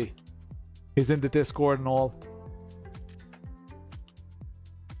Bootsy. He's in the Discord and all.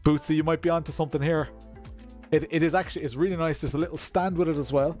 Bootsy, you might be onto something here. It is actually, it's really nice. There's a little stand with it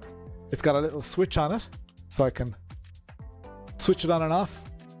as well. It's got a little switch on it, so I can switch it on and off.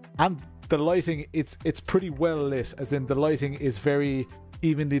 And the lighting, it's pretty well lit, as in the lighting is very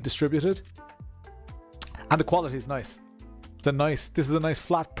evenly distributed, and the quality is nice. This is a nice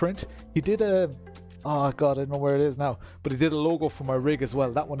flat print. He did a, oh god, I don't know where it is now, but he did a logo for my rig as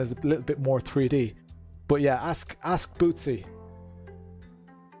well. That one is a little bit more 3D. But yeah, ask Bootsy.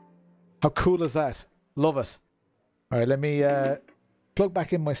 How cool is that? Love it. All right, let me plug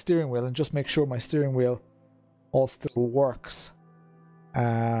back in my steering wheel and just make sure my steering wheel all still works.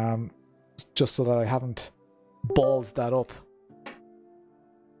 Just so that I haven't ballsed that up.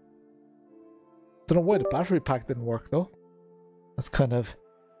 Don't know why the battery pack didn't work though. That's kind of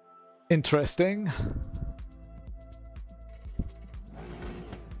Interesting.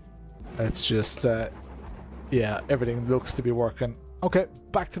 Let's just, yeah, everything looks to be working. Okay,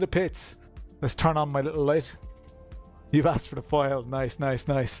 back to the pits. Let's turn on my little light. You've asked for the foil. Nice, nice,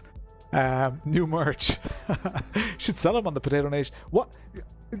 nice. New merch. Should sell them on the Potato Nation. What?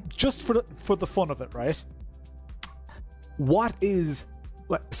 Just for the fun of it, right? What is...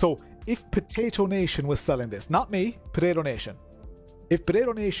 So, if Potato Nation was selling this, not me, Potato Nation. If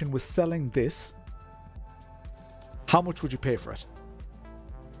Potato Nation was selling this, how much would you pay for it?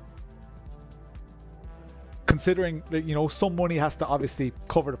 Considering that, you know, some money has to obviously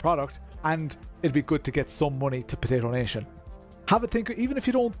cover the product, and it'd be good to get some money to Potato Nation. Have a think, even if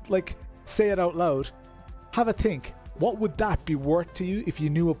you don't like say it out loud, have a think. What would that be worth to you if you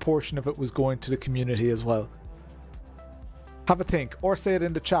knew a portion of it was going to the community as well? Have a think, or say it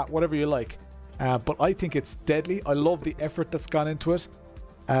in the chat, whatever you like. But I think it's deadly. I love the effort that's gone into it,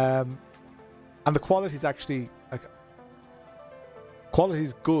 and the quality's actually like,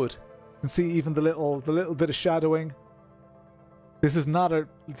 quality's good. You can see even the little bit of shadowing. This is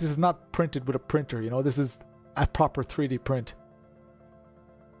not printed with a printer, you know. This is a proper 3D print.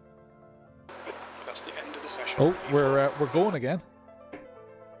 That's the end of the session. Oh, we're going again,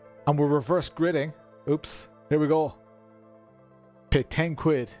 and we're reverse gridding. Oops, here we go. Pay 10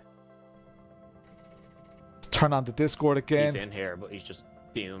 quid. Let's turn on the Discord again. He's in here, but he's just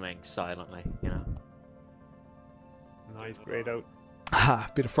fuming silently, you know. Nice, great out. Ha!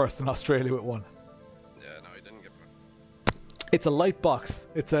 Be the first in Australia with one. Yeah, no, he didn't get one. It's a light box.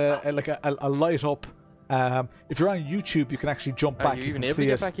 It's a light up. If you're on YouTube, you can actually jump back. You can see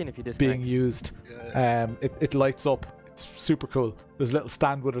it being used. It lights up. It's super cool. There's a little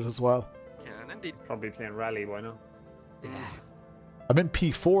stand with it as well. Yeah, and indeed. Probably playing rally, why not? Yeah. I'm in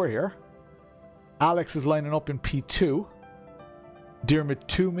P4 here. Alex is lining up in P2. Dermot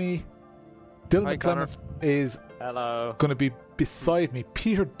to me. Dylan McClemmons is going to be beside me.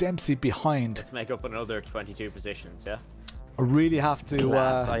 Peter Dempsey behind. Let's make up another 22 positions, yeah? I really have to...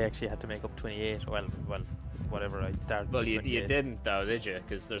 I actually had to make up 28. Well, whatever I started. Well, you didn't though, did you?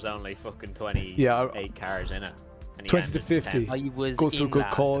 Because there's only fucking 28 cars in it. 20 to 50 goes to a good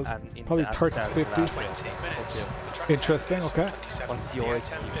cause. Probably 30 to 50. 20 minutes. Interesting, okay. What's your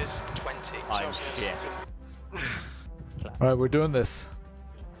temp is 20. I'm shit. Alright, we're doing this.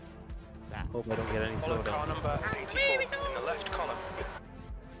 Hope I don't get any Follow car slowdown. number 84 in the left column.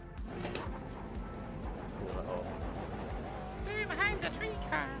 Stay behind the tree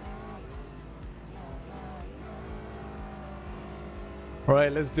car.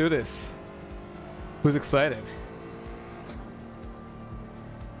 Alright, let's do this. Who's excited?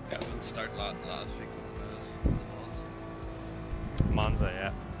 Yeah, we'll start last week with the Monza,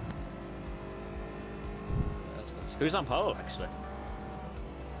 yeah. Who's on pole, actually?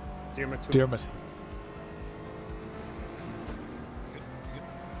 Dermot.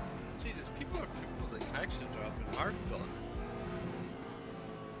 Jesus, people are the connections are up in hard done.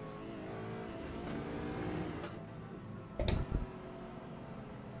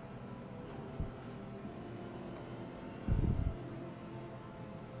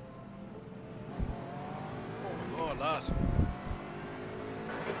 Oh, last.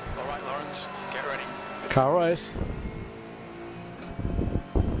 Alright, Lawrence, get ready. Car right.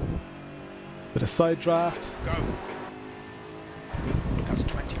 Bit of side draft. Go. That's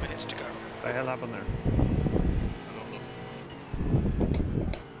 20 minutes to go. What the hell happened there?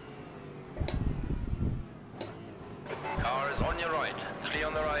 Car is on your right. Flea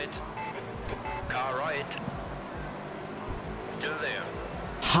on the right. Car right. Still there.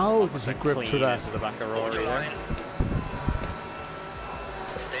 How did he grip through that? The back of Rory On your there. line.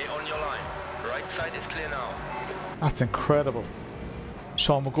 Stay on your line. Right side is clear now. That's incredible.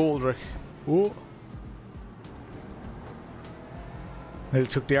 Shaun McGoldrick. Ooh. Nearly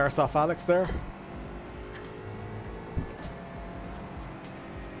took the arse off Alex there.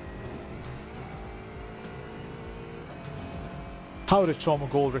 How did Shaun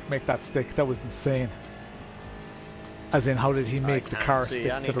McGoldrick make that stick? That was insane. As in, how did he make the car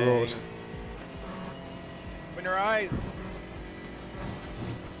stick to the road? Open your eyes.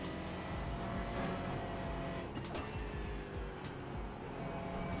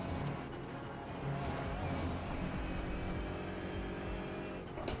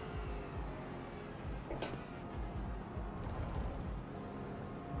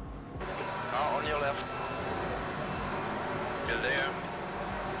 Car on your left. Still there.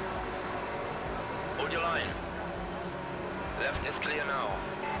 Hold your line. Left is clear now.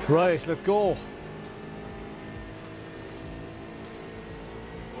 Right, let's go.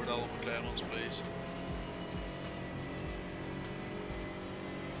 Or that one McLean's, please.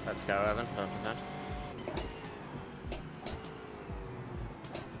 Let's go, Evan. Don't do that.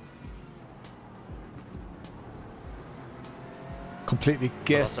 Completely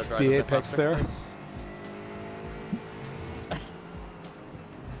guessed the apex there.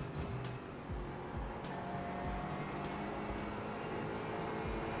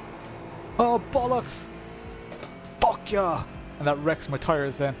 Oh, bollocks! Fuck yeah! And that wrecks my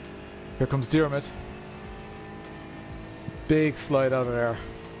tires then. Here comes Dermot. Big slide out of there.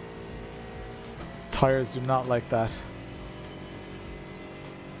 Tires do not like that.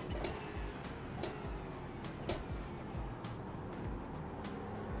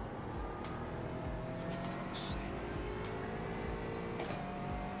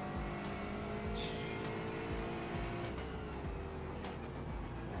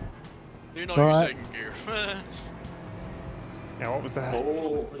 You're not your second gear. Yeah, what was that?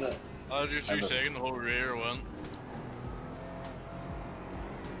 Oh, I'll just do second, the whole rear went.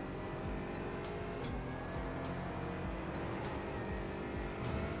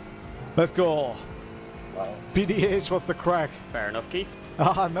 Let's go. Wow. PDH, what's the crack? Fair enough, Keith.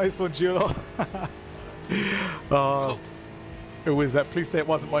 Ah, nice one, Julo. It was, please say it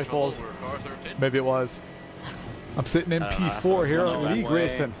wasn't my fault. Maybe it was. I'm sitting in P4 here, league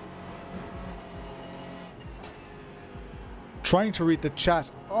racing. Trying to read the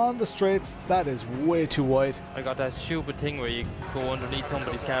chat on the straights, that is way too wide. I got that stupid thing where you go underneath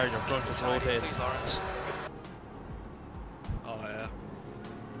somebody's car and your front just rotates. Oh yeah.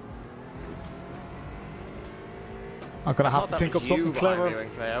 I'm gonna have to think up something clever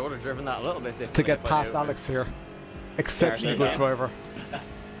I would have driven that a little bit to get past Alex here. Exceptionally good driver.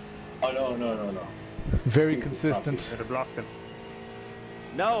 Oh no. Very consistent. Could have blocked him.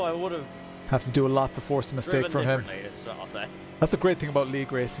 No, I would have. Have to do a lot to force a mistake from him. That's what I'll say. That's the great thing about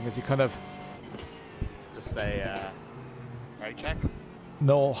league racing, is you kind of just say, right check.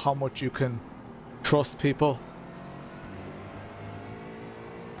 Know how much you can trust people.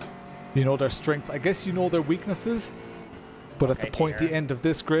 You know their strengths. I guess you know their weaknesses, but at the pointy end of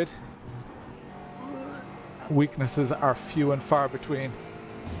this grid, weaknesses are few and far between.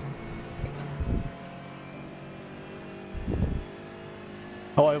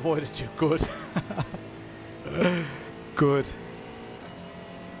 Oh, I avoided you. Good. Good.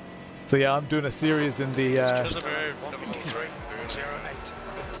 So yeah, I'm doing a series in the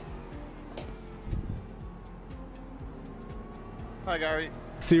Hi, Gary.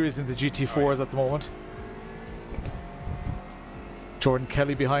 series in the GT4s at the moment. Jordan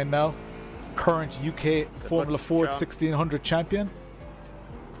Kelly behind now. Current UK Formula Ford 1600 champion.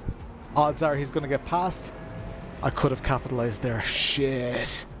 Odds are he's going to get past. I could have capitalized there.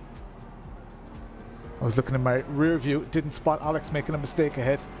 Shit. I was looking in my rear view, didn't spot Alex making a mistake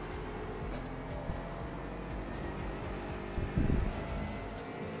ahead.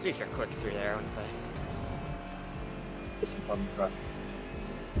 Geez, you're quick through there, aren't they?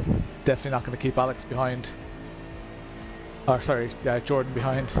 Definitely not going to keep Alex behind. Oh, sorry, Jordan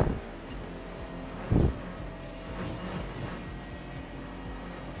behind. Time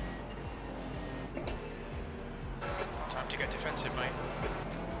to get defensive, mate.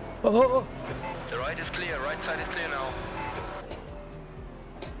 Oh! The right is clear, right side is clear now.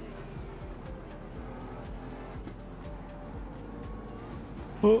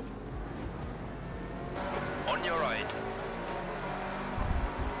 Oh! On your right.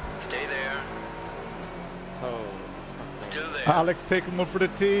 Stay there. Oh. Still there. Alex taking one for the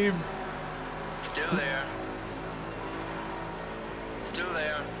team. Still there. Still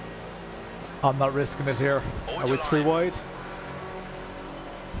there. I'm not risking it here. Are we three wide?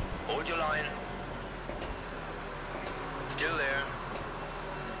 Hold your line. Still there.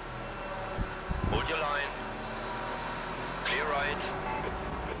 Hold your line. Clear right.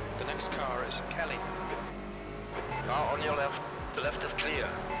 The next car is Kelly. Now on your left. The left is clear.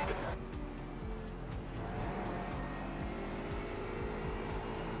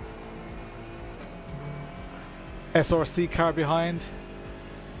 SRC car behind.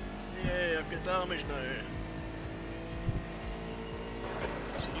 Yay, I've got damage now.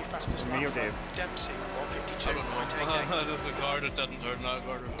 It's a new fastest lap from Dempsey, 152.88. The car just didn't turn that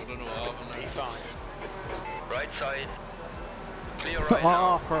corner, so I don't know what happened there. Right side. Clear right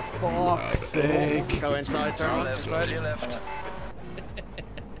now. Oh, for fuck's sake. Go inside, turn left, clear left.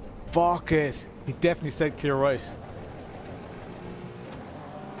 Fuck it. He definitely said clear right.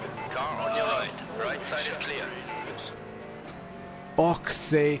 Car on your right. Right side is clear. Fuck's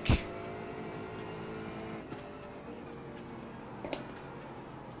sake.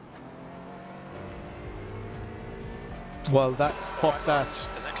 Well, fuck that.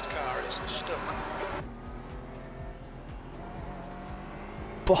 The next car is stuck.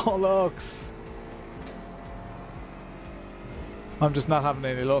 Bollocks! I'm just not having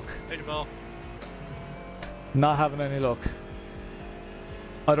any luck. Take the ball. Not having any luck.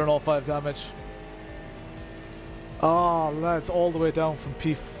 I don't know if I have damage. Oh, lads, all the way down from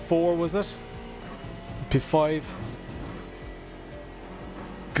P4, was it? P5.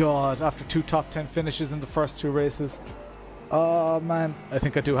 God, after 2 top 10 finishes in the first 2 races. Oh, man, I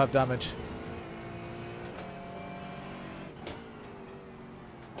think I do have damage.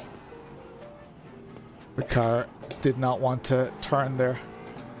 The car did not want to turn there.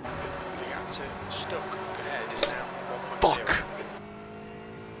 Stuck ahead is now 1.0. Fuck!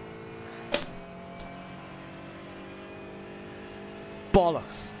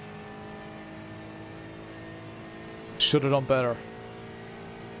 Bollocks! Should have done better.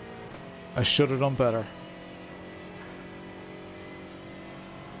 I should have done better.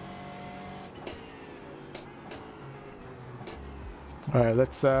 Alright,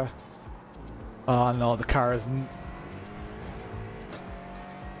 let's oh no, the car isn't.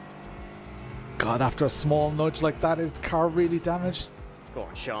 God, after a small nudge like that, is the car really damaged? Go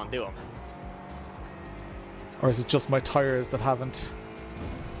on, Shaun, do him. Or is it just my tyres that haven't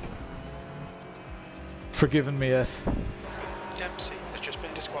forgiven me yet? Dempsey has just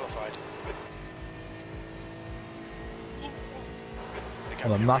been disqualified.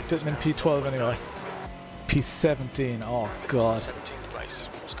 Well, I'm not sitting in P12 anyway. P17, oh god. 17th place.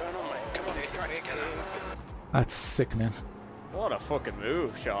 What's going on, mate? Come on, get your act together. That's sickening. What a fucking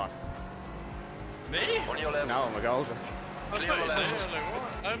move, Shaun. Me? On your left. No, McGowan. I was about to say, I was like,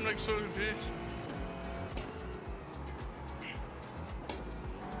 what? I'm like so confused.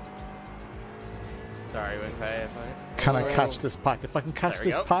 Sorry, Winfei. Can I catch this pack? If I can catch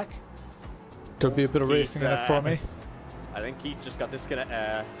this pack, there'll be a bit of racing in it for me. I think Keith just got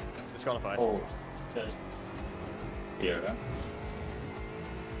disqualified. Oh, there's here.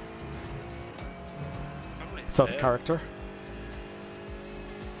 It's out of character.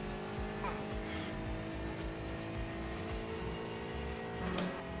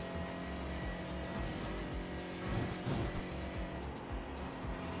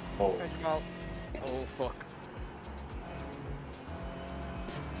 Oh. Oh fuck.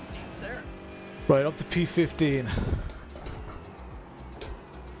 There. Right, up to P15.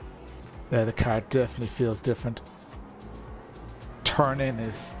 Yeah, the car definitely feels different. Turn in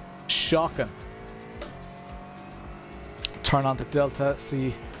is shocking. Turn on to Delta,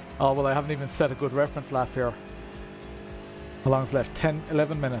 see. Oh, well, I haven't even set a good reference lap here. How long's left? 10,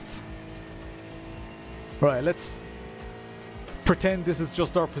 11 minutes. Right, let's pretend this is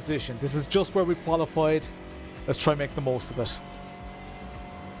just our position. This is just where we qualified. Let's try and make the most of it.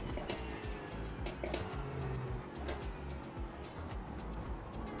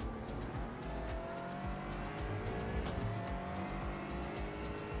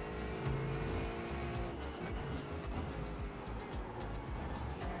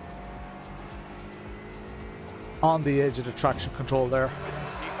 On the edge of the traction control there.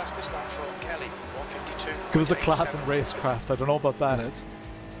 New fastest lap for Kelly, 152. Give us a class in racecraft. I don't know about that.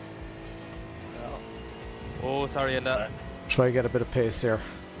 Oh, sorry, and that. Try to get a bit of pace here.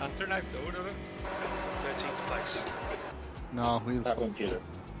 After now, though, don't it? 13th place. No, we'll. That won't get it.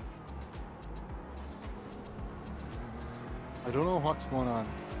 I don't know what's going on.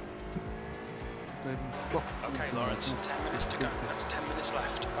 Okay, Lawrence, 10 minutes to go. That's 10 minutes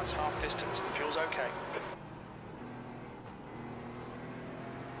left. That's half distance. The fuel's okay.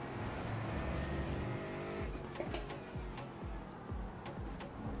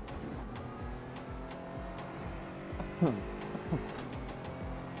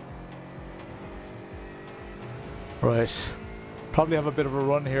 Right. Probably have a bit of a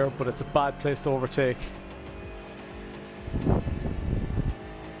run here, but it's a bad place to overtake.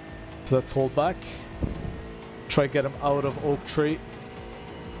 So let's hold back. Try to get him out of Oak Tree.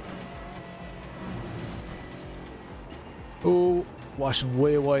 Oh, washing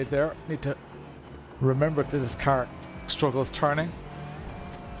way wide there. Need to remember that this car struggles turning.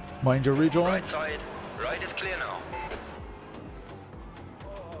 Mind your rejoin. Right side. Right is clear now.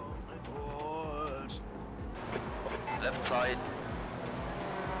 Left side.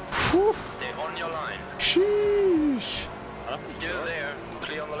 Whew. Stay on your line. Sheesh. Still there.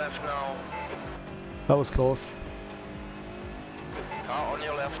 Clear on the left now. That was close. Car on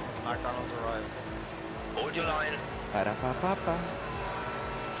your left. McDonald's arrived. Hold your line.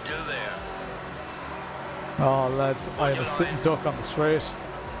 Still there. Oh, lads, I am a sitting duck on the straight.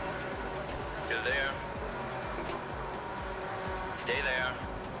 Still there. Stay there.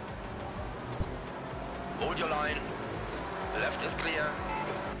 Hold your line. Left is clear.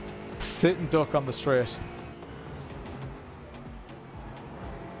 Sitting duck on the straight.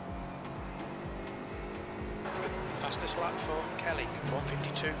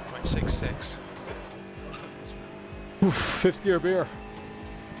 152.66. Oof, fifth gear beer.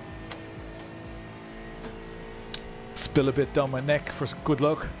 Spill a bit down my neck for good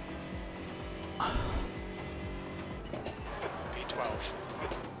luck. P12.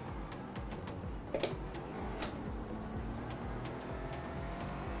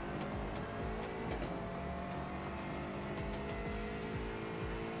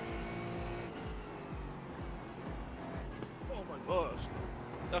 Oh my god.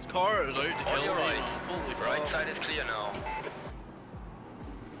 That car is out to On kill your me. right. Holy Right fuck. side is clear now.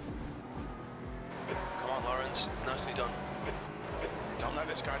 Come on, Lawrence. Nicely done. Don't let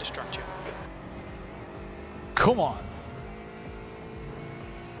this guy distract you. Come on.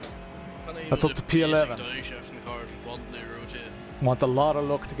 That's up to P11. Want a lot of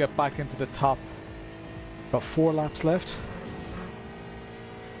luck to get back into the top. About 4 laps left.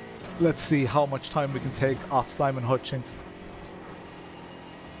 Let's see how much time we can take off Simon Hutchings.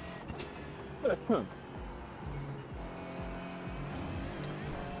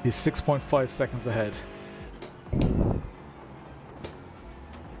 He's 6.5 seconds ahead.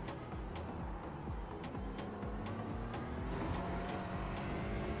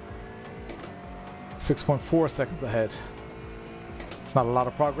 .4 seconds ahead. It's not a lot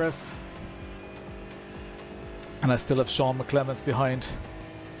of progress. And I still have Shaun McClements behind.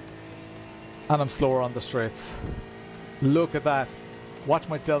 And I'm slower on the straights. Look at that. Watch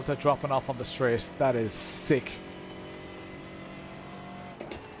my delta dropping off on the straight. That is sick.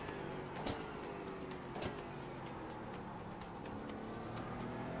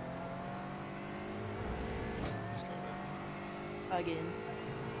 Again.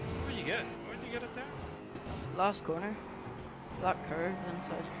 Where you get? Where did you get it there? Last corner. That curve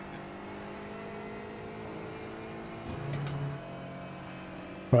inside.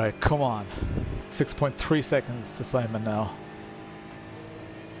 Right, come on. 6.3 seconds to Simon now.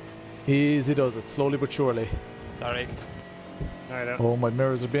 Easy does it, slowly but surely. Sorry. Oh, my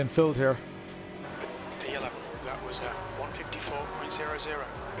mirrors are being filled here. P11. That was 154.00.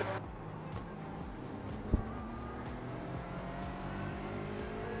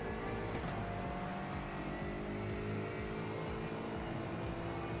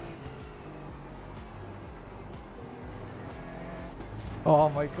 Oh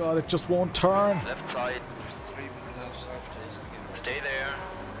my god, it just won't turn. Left side. Stay there.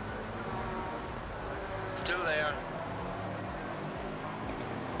 Still there.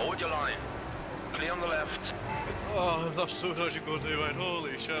 Hold your line. Clear on the left. Oh, that's so much you go to, right?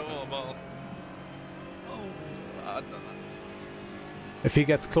 Holy shit, what a battle. Oh, I don't know. If he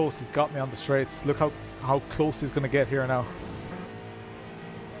gets close, he's got me on the straights. Look how close he's going to get here now.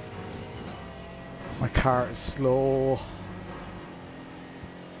 My car is slow.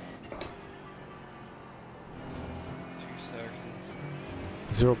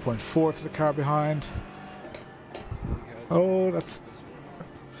 0.4 to the car behind. Oh, that's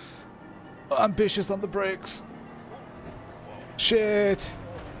ambitious on the brakes. Shit.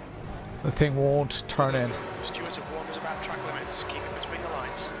 The thing won't turn in. Stewards have warned us about track limits. Keep it between the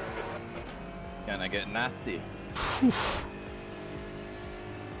lines. Gonna get nasty.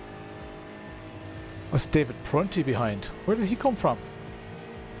 What's David Prunty behind? Where did he come from?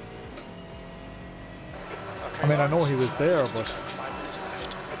 Okay, I mean, I know he was there, but... 5 minutes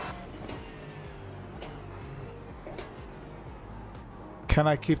left. Can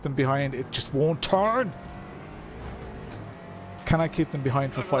I keep them behind? It just won't turn. Can I keep them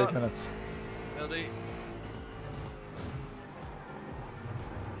behind for 5 minutes? LD. New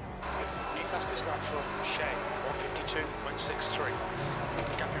fastest lap from Shay, 152.63. The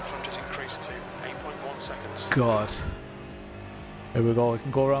gap in front has increased to 8.1 seconds. God. Here we go. I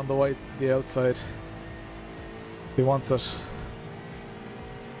can go around the outside. He wants it.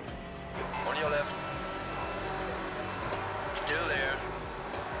 On your left. Still there.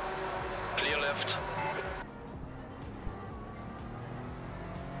 Clear left.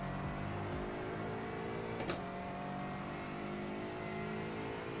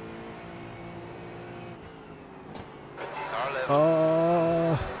 Car left.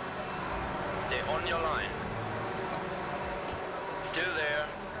 Stay on your line. Still there.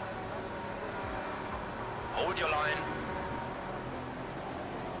 Hold your line.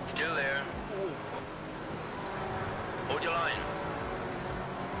 Still there. Hold your line.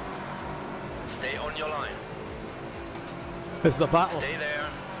 Stay on your line. This is a battle. Stay there.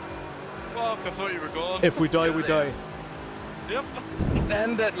 Fuck, I thought you were gone. If we die, we die. Yep.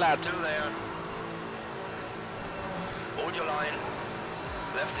 End it, lad. Still there. Hold your line.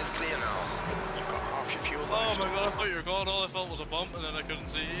 Left is clear now. You've got half your fuel Oh left. my god, I thought you were gone. All I felt was a bump and then I couldn't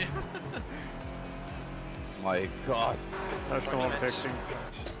see you. My God. That's the one fixing.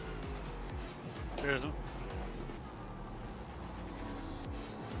 There's him.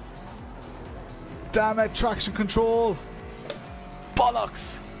 Damn it, traction control.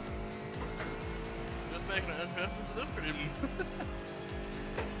 Bollocks. Just making it interesting to them for him.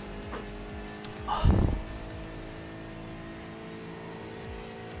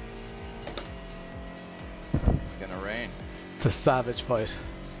 It's gonna rain. It's a savage fight.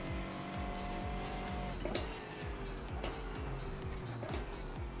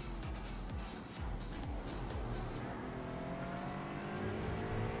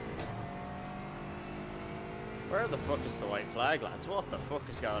 Where the fuck is the white flag, lads? What the fuck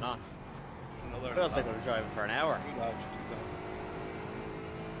is going on? Feels like we're driving for an hour.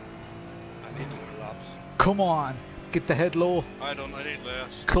 I need more laps. Come on, get the head low. I need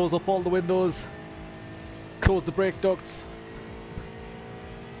less. Close up all the windows. Close the brake ducts.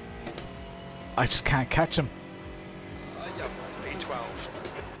 I just can't catch him. Yeah, P12.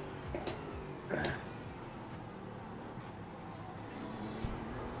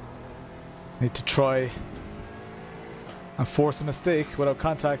 Need to try and force a mistake without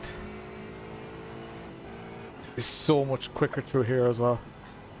contact. It's so much quicker through here as well.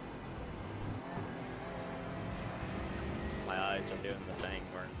 My eyes are doing the thing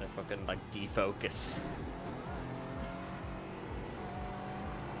where they fucking like defocus.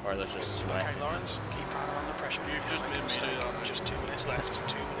 Or there's just sweat. Okay, Lawrence, keep power on the pressure. You've just made me do that. Just 2 minutes left,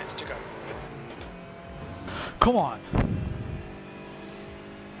 2 minutes to go. Come on.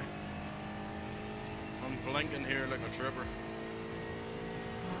 I'm blinking here like a tripper.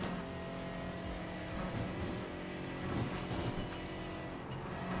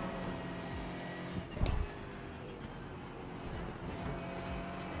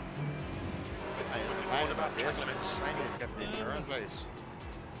 What about track limits? He's got the insurance race.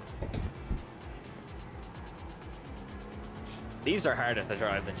 These are harder to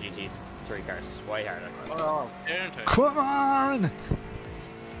drive than GT3 cars. Way harder. Oh, Come on!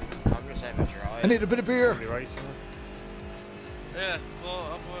 I'm just saying with your eyes. I need a bit of beer. Yeah,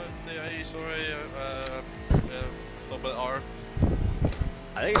 well, I'm the A story, a little bit R.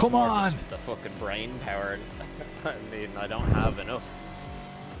 I think it's Come more on! just the fucking brain power. I mean, I don't have enough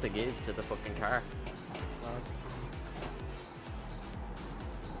to give to the fucking car.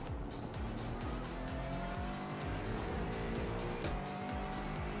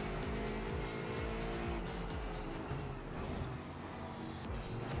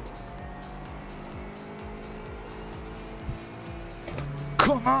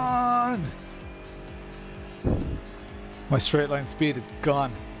 Come on! My straight line speed is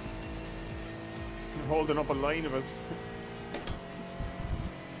gone. I'm holding up a line of us.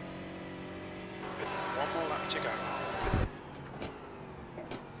 One more lap to go.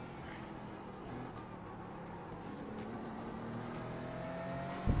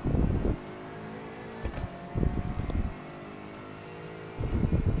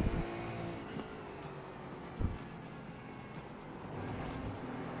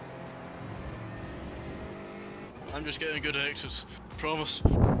 I'm just getting good exits. Promise.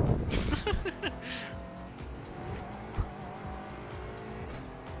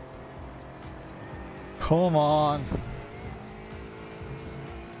 Come on.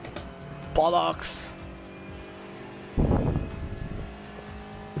 Bollocks.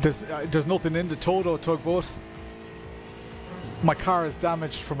 There's nothing in the Toto tugboat. My car is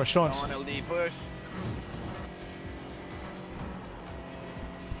damaged from a shunt. On LD push.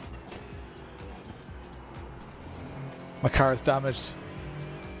 My car is damaged.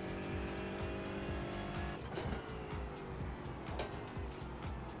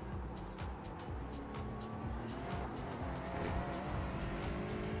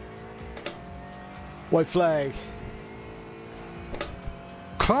 White flag.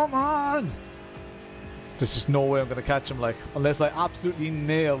 Come on! There's just no way I'm gonna catch him, like, unless I absolutely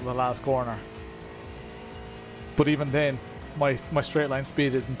nail the last corner. But even then, my straight line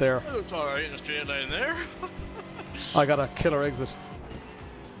speed isn't there. It looks alright in a straight line there. I got a killer exit.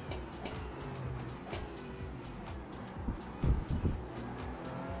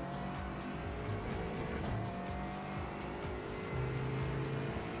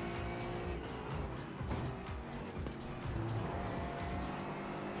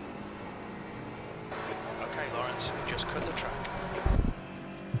 Okay, Lawrence, you just cut the track.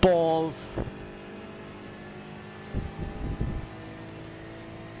 Balls.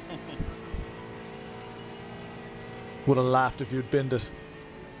 Would have laughed if you'd binned it.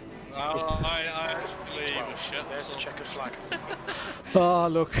 I actually was shit. There's a checkered flag. Oh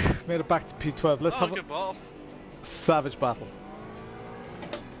look, made it back to P12. Let's have good a ball. savage battle.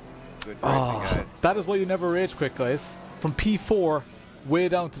 Good racing, guys. That is why you never rage quit, guys. From P4 way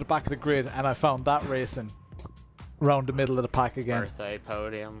down to the back of the grid, and I found that racing around the middle of the pack again. Birthday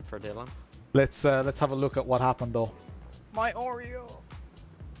podium for Dylan. Let's have a look at what happened though. My Oreo.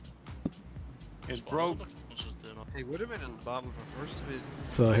 It's broke. He would have been in the battle for first division.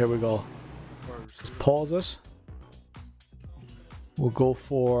 So here we go. Just pause it. We'll go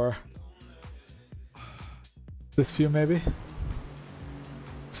for this view maybe.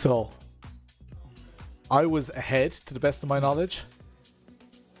 So I was ahead to the best of my knowledge.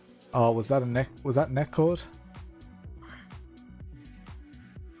 Oh, was that net code?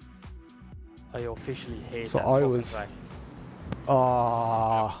 I officially hate So that I fucking was. track.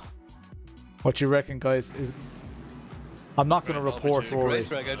 What you reckon, guys? Is I'm not going to report Rory.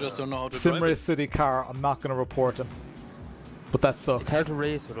 I just don't know how to Sim drive Race it. City car. I'm not going to report him. But that sucks. It's hard to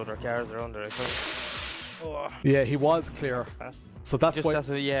race with other cars around there. I think. Yeah, he was clear. So that's Just why.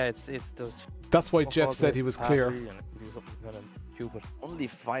 it's just. That's why fuck Jeff all said this he was clear. battery and it could be something kind of stupid. Only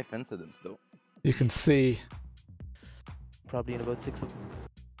 5 incidents though. You can see. Probably in about 6 of them.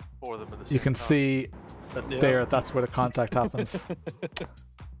 4 of them in the You same can car. see there. That's where the contact happens.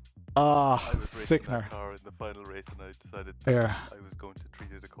 I was racing sickener. that car in the final race and I decided There. I was going to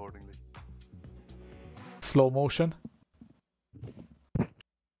treat it accordingly. Slow motion.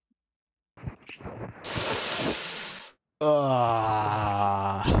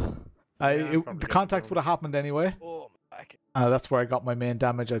 The contact would have happened anyway. That's where I got my main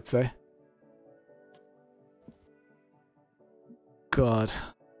damage, I'd say. God.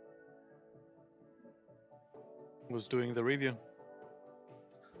 Was doing the review.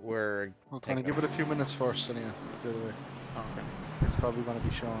 We're Can I give it a few minutes first, anyhow? The other way. Okay. It's probably going to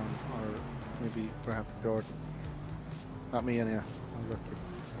be Shaun or maybe perhaps Jordan. Not me, anyhow. I'll look through.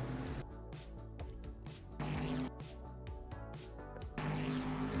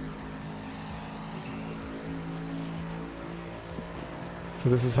 So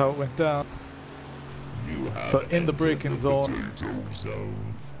this is how it went down. So in the braking zone,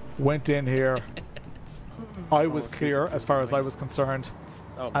 went in here. I was clear as far as I was concerned.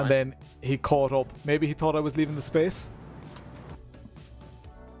 And then he caught up. Maybe he thought I was leaving the space.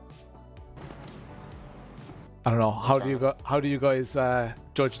 I don't know. How do you guys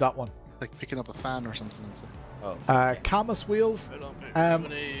judge that one? Like picking up a fan or something. Camus wheels.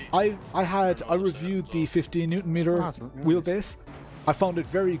 I reviewed the 15 Newton meter wheelbase. I found it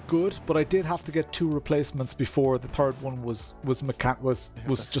very good, but I did have to get 2 replacements before the third one was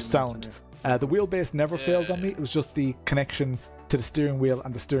just sound. The wheelbase never failed on me. It was just the connection to the steering wheel,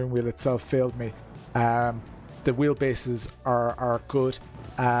 and the steering wheel itself failed me. The wheelbases are good,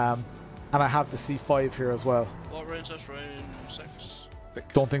 and I have the C5 here as well. What range? That's range 6.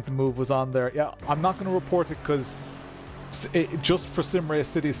 Don't think the move was on there. Yeah, I'm not going to report it because just for Sim Race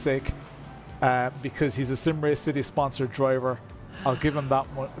City's sake, because he's a Sim Race City sponsored driver. I'll give him that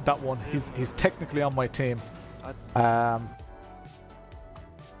one. He's technically on my team. I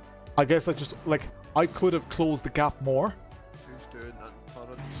guess I could have closed the gap more.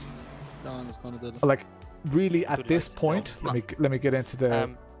 Like really at this point, let me get into the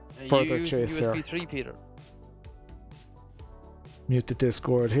further chase here. USB 3, Peter. Mute the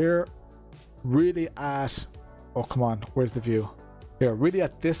Discord here. Really at come on, where's the view? Here, really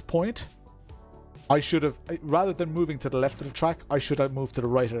at this point, I should have, rather than moving to the left of the track, I should have moved to the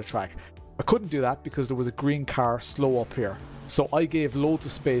right of the track. I couldn't do that because there was a green car slow up here. So I gave loads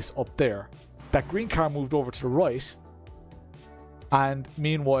of space up there. That green car moved over to the right, and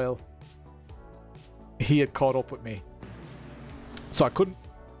meanwhile, he had caught up with me. So I couldn't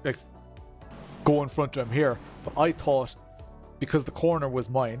go in front of him here, but I thought, because the corner was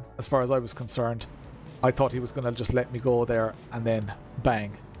mine, as far as I was concerned, I thought he was going to just let me go there, and then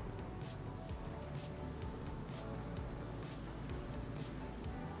bang.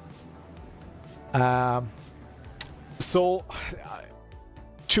 So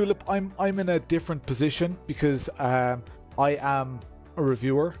Tulip, I'm in a different position because I am a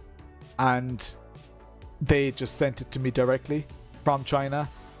reviewer, and they just sent it to me directly from China.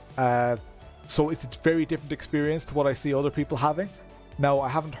 So it's a very different experience to what I see other people having. Now, I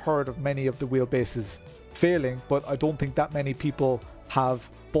haven't heard of many of the wheelbases failing, but I don't think that many people have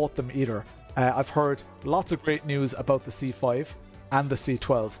bought them either. I've heard lots of great news about the C5 and the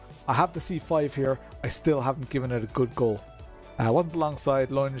C12. I have the C5 here. I still haven't given it a good go. Wasn't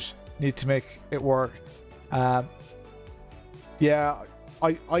alongside lunge. Need to make it work. Yeah,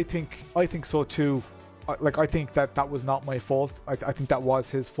 I think so too. I think that was not my fault. I think that was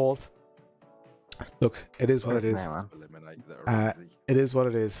his fault. Look, it is what it is. It is what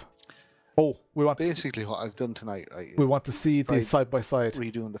it is. Oh, we want basically what I've done tonight, right? We want to see the side by side.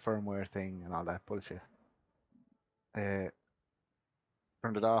 Redoing the firmware thing and all that bullshit. Turned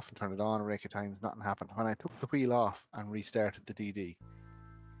it off and turned it on a rake of times, nothing happened. When I took the wheel off and restarted the DD,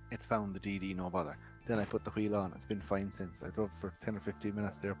 it found the DD no bother. Then I put the wheel on, it's been fine since. I drove for 10 or 15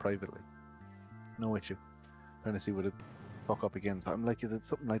 minutes there privately. No issue. Trying to see what it fuck up again. So I'm like, is it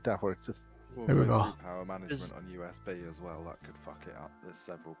something like that where it's just... There we go. Power management on USB as well, that could fuck it up. There's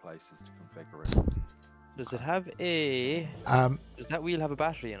several places to configure it. Does it have a... does that wheel have a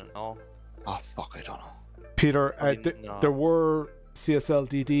battery in it? No. Oh fuck, I don't know. Peter, no. there were CSL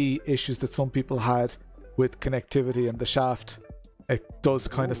DD issues that some people had with connectivity and the shaft. It does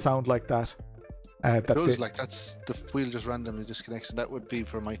kind of sound like that. It does, like that's the wheel just randomly disconnects, and that would be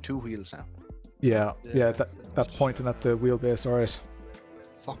for my 2 wheels now. Yeah, that's pointing at the wheelbase, alright.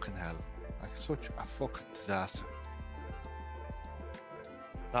 Fucking hell. Like such a fucking disaster.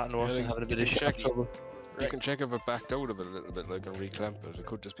 That worse than having a bit of shaft trouble. You can check if it backed out of it a little bit, like, and reclamp it. It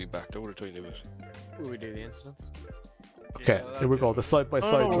could just be backed out a tiny bit. Will we do the incidents? Okay, here we go. The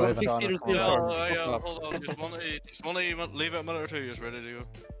side-by-side driving. Hold on, just want to leave it a minute or two, just ready to go.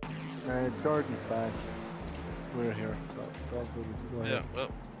 Jordan's back. We're here, so all good. Go ahead. Yeah,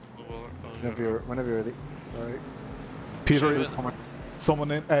 Whenever you're ready. Alright. Peter,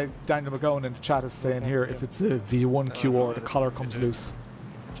 someone in, Daniel Magowan in the chat is saying here, if it's a V1 QR, the collar comes loose.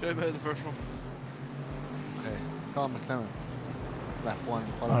 Show me the first one. Okay, Tom McCann. Lap 1.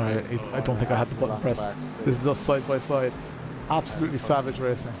 Alright, I don't think I had the button pressed. This is us side by side. Absolutely savage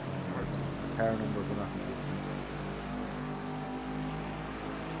racing. Car number, but not.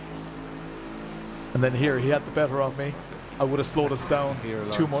 And then here, he had the better of me. I would have slowed us down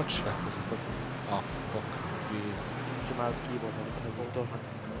too much. Oh, fuck. Jeez. Jamal's keyboard.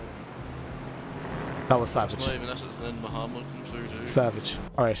 That was savage. Savage.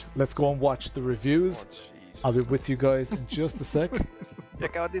 Alright, let's go and watch the reviews. I'll be with you guys in just a sec.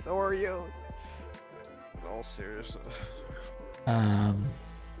 Check out these Oreos. In all seriousness.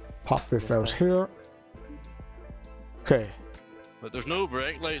 Pop this out here. Okay. But there's no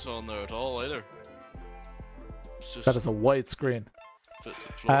brake lights on there at all either. That is a wide screen.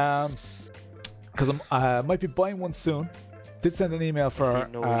 Because I might be buying one soon. Did send an email for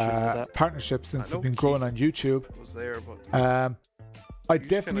partnership since it's been growing on YouTube. Was there, but I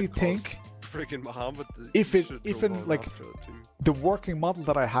definitely think freaking Muhammad, if in like the working model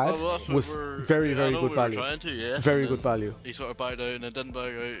that I had was very good value. Very good value. He sort of backed out and then didn't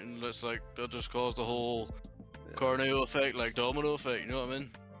back out, and it's like that just caused the whole Corneo effect, like domino effect. You know what I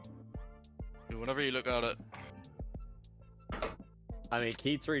mean? Whenever you look at it. I mean,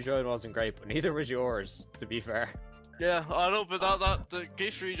 Keith's rejoin wasn't great, but neither was yours, to be fair. Yeah, I know, but the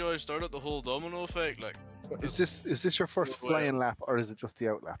Keith's rejoin started the whole domino effect, like. Is this your first flying lap, or is it just the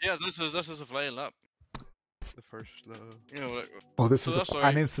out lap? Yeah, this is a flying lap. The first lap. You know, like, oh, this was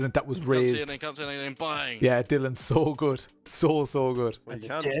an incident that was raised. Can't say anything, bang. Yeah, Dylan's so good, so good. Well,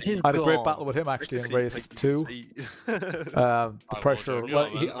 I had a great battle with him actually in race 2. The pressure. Well,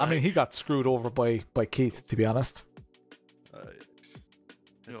 I mean, he got screwed over by Keith, to be honest.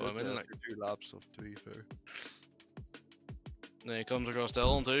 You know what I mean? Like 2 laps of, to be fair. And then he comes across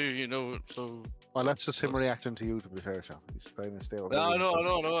Dylan too, you know, so. Well, that's just him reacting to you, to be fair, Shaun. He's trying to stay over. Yeah, I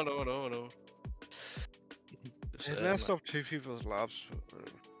know. It messed up 2 people's laps.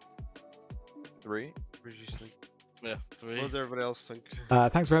 3? Yeah, 3. What does everybody else think?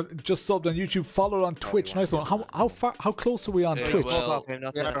 Thanks for having, just subbed on YouTube. Followed on Twitch. Nice one. How close are we on Twitch? Well,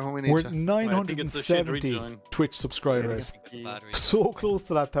 we're 970 Twitch subscribers. So close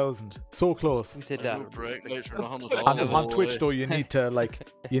to that 1,000. So close. Who said that? And on Twitch though, you need to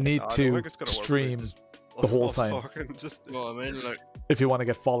stream the whole time. If you want to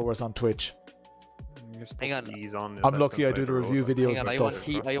get followers on Twitch. Hang on. I'm lucky I do the review videos and stuff.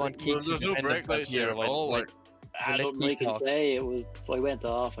 I want Keith to no break lights here at all. Like, I can say it was. I went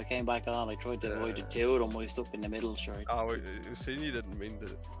off. I came back on. I tried to avoid the 2 of them. I stuck in the middle. Sure. Oh, see, you didn't mean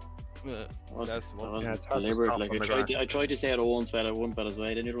to. Yeah, it's deliberate. Like I tried to say it at one fella's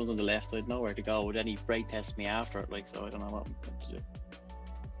way. Then it runs on the left. I had nowhere to go. Then he brake tested me after it. Like, so I don't know what to do.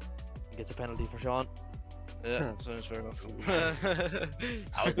 He gets a penalty for Shaun. Yeah, sounds fair enough.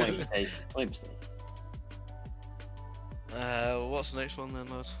 That was my mistake. My mistake. What's the next one then,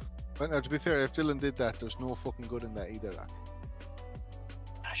 lads? Well, now, to be fair, if Dylan did that, there's no fucking good in that either.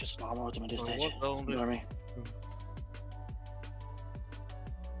 I should spar more with him at this stage. You know what I mean?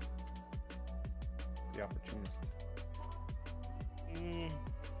 The opportunist.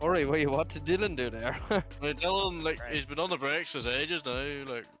 Alright, what did Dylan do there? Like, Dylan, like, he's been on the brakes for ages now,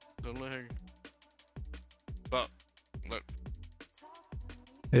 like, don't know. But, look.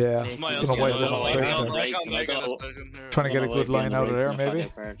 Yeah, It's my don't know why ultimate, it I doesn't break can't there. make a decision here. Trying to get a good line out of there, maybe.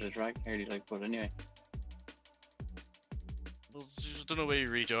 But anyway. Well, I don't know where you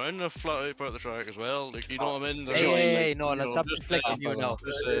rejoin a flat out part of the track as well. Like, you know what I mean? Hey, no, let's stop deflecting you now.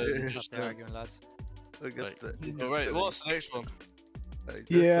 Just arguing, lads. Alright, what's the next one?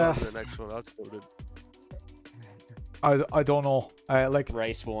 Yeah. The next one, that's good. I don't know. Like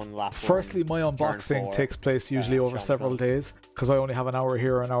race 1, lap 1. Firstly, my unboxing takes place usually over several days because I only have an hour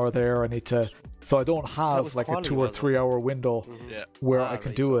here, an hour there. I need to, so I don't have like a 2 or 3 hour window where I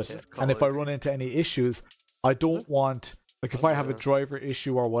can do it. And if I run into any issues, I don't want, like if I have a driver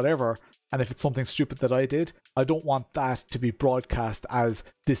issue or whatever, and if it's something stupid that I did, I don't want that to be broadcast as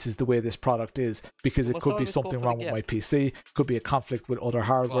this is the way this product is, because it could be something wrong with my PC, could be a conflict with other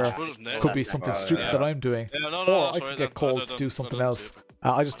hardware, could be something stupid that I'm doing, or I could get called to do something else.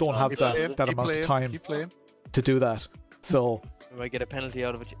 I just don't have that amount of time to do that. So do I get a penalty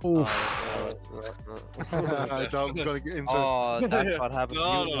out of it? Oof. That's what happened to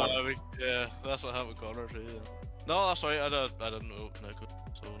you. Yeah, that's what happened, Connor. No, that's right. I didn't know. No,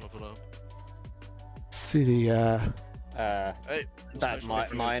 so no problem. City, hey,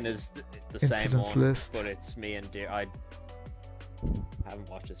 mine is the same incidents one, list. but it's me and Deer. I haven't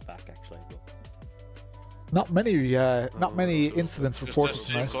watched this back actually. But... Not many incidents reported just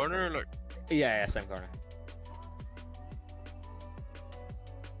the tonight. same corner, like. Yeah, same corner.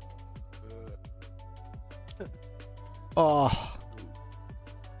 Oh.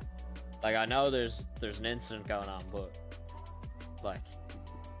 Like I know there's an incident going on, but like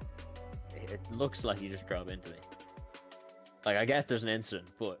it looks like you just drove into me. Like I get there's an incident,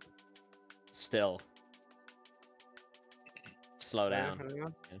 but still slow down. Yeah.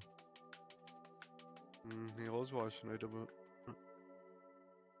 He was watching it, but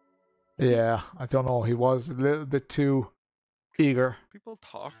Yeah, I don't know. He was a little bit too eager. people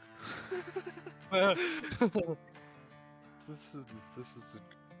talk. This is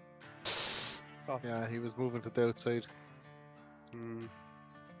Yeah, he was moving to the outside.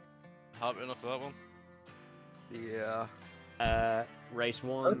 Happy enough for that one? Yeah. Race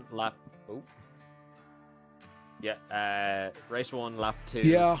 1, lap. Oh. Yeah. Race 1, lap 2.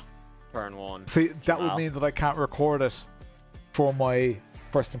 Yeah. Turn 1. See, that would mean that I can't record it for my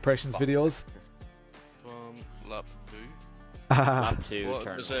first impressions videos. Lap 2. Lap 2. What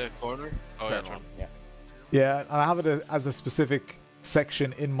turn is it? Corner? Oh turn yeah, 1. Yeah. Yeah, and I have it as a specific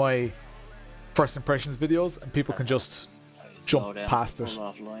section in my first impressions videos, and people can just jump past it.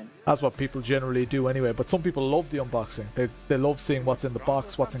 That's what people generally do anyway, but some people love the unboxing. They love seeing what's in the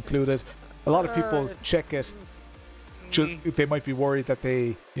box, what's included. A lot of people check it. They might be worried that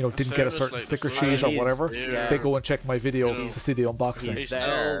they, didn't get a certain sticker sheet or whatever. They go and check my video to see the unboxing. He's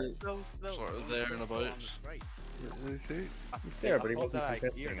still sort of there and about. He's there, but he wasn't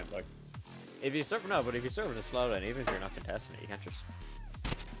contesting it. Like, if you serve if you serve in a slow down, even if you're not contesting it, you can't just.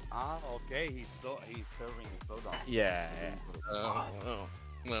 Ah, okay. He's serving a slow down. Yeah. Well,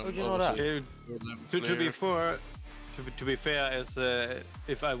 How'd you know that? To be fair, as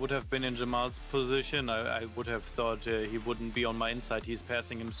if I would have been in Jamal's position, I would have thought he wouldn't be on my inside. He's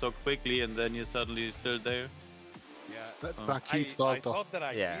passing him so quickly, and then he's suddenly still there. Yeah, I thought that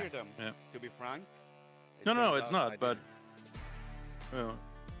I cleared him. Yeah. To be frank. No, it's not. But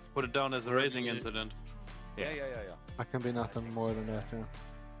put it down as a racing incident. Yeah. That can be nothing more than that. Yeah.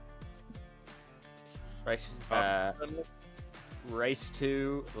 Right. Race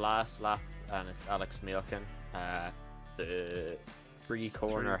 2, last lap, and it's Alex Milken. The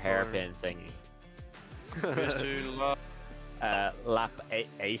three-corner hairpin thingy. Race 2, lap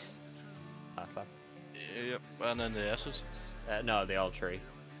 8. Last lap. Yep, and then the S's. No, the all 3.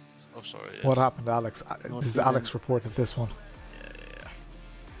 Oh, sorry. Yes. What happened to Alex? This is Alex reported this one. Yeah.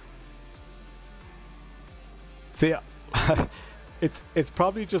 See, it's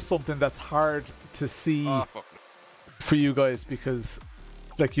probably just something that's hard to see for you guys because,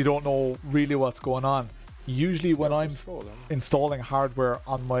 like, you don't know really what's going on. Usually, when I'm installing hardware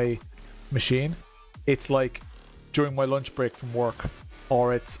on my machine, it's like during my lunch break from work,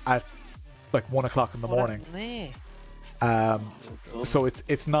 or it's at like 1 o'clock in the morning. So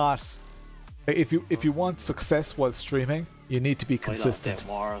it's not. If you want success while streaming, you need to be consistent,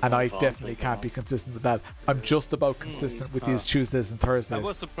 and I definitely can't be consistent with that. I'm just about consistent with these Tuesdays and Thursdays. I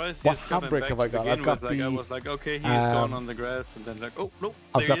was surprised. What handbrake have I got? I've got the. I was like, okay, he's gone on the grass, and then like, oh no,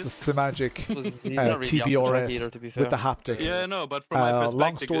 I've got the Simagic TBRS with the haptic. Yeah, no, but from my perspective,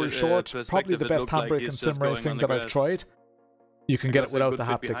 long story short, probably the best handbrake in sim racing that I've tried. You can get it Because a without good the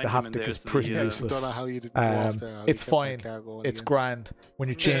bit haptic. The behind him in haptic there, is so pretty the, useless. Don't know how you didn't go off there, how you It's kept that fine. car going It's again. grand. When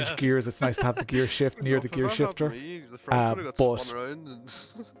you change gears, it's nice to have the gear shift near the gear shifter. But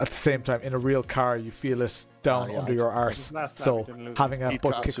at the same time, in a real car, you feel it down under your arse. So having a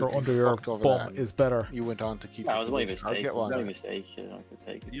butt kicker under your bum is better. You went on to keep. That was my I'll mistake. get one. My mistake. I could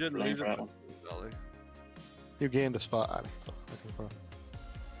take it. You didn't blame lose for it. that one. You gained a spot, Ali.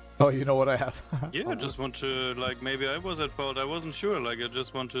 Oh, you know what I have? Yeah, I just want to, like, maybe I was at fault. I wasn't sure. Like, I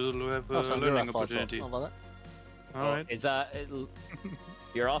just want to have a That's not your learning fault, so opportunity. how about Alright. Is that...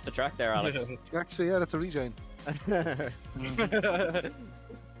 You're off the track there, Alex. that? Actually, yeah, that's a rejoin.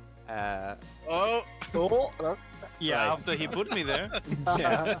 Oh! Oh! Yeah, Right. after he put me there.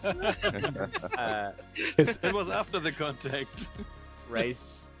 It was after the contact.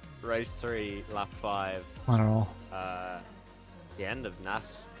 Race 3, lap 5. I don't know. The end of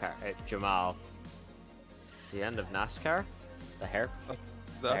NASCAR. Jamal. The end of NASCAR? The hair?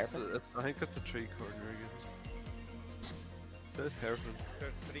 That's I think that's a 3 corner again. Says hairpin.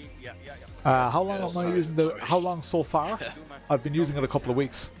 How long am I using the? How long so far? I've been using it a couple of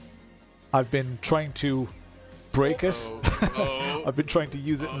weeks. I've been trying to break it. I've been trying to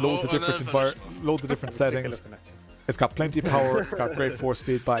use it in loads of different settings. It's got plenty of power. It's got great force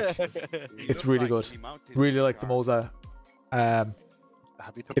feedback. It's really good. Really like the Moza.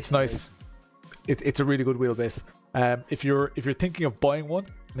 It's nice. It's a really good wheelbase. If you're thinking of buying one,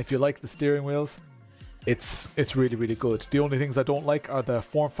 and if you like the steering wheels, it's really good. The only things I don't like are the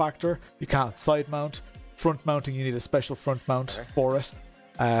form factor. You can't side mount. Front mounting, you need a special front mount for it.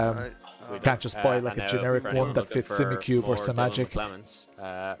 You can't just buy like a generic one that fits Simicube or Simagic.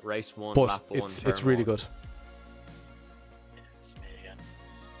 Race 1, But lap 1, it's really good.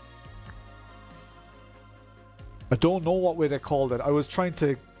 I don't know what way they called it. I was trying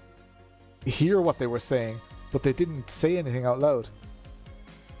to hear what they were saying, but they didn't say anything out loud.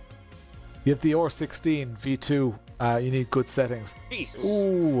 You have the R16 V2. You need good settings. Jesus.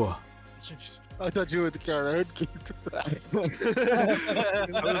 Ooh. I thought you were the car out.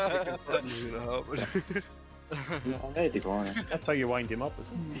 That's how you wind him up,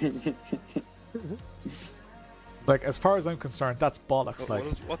 isn't it? Like, as far as I'm concerned, that's bollocks. Like,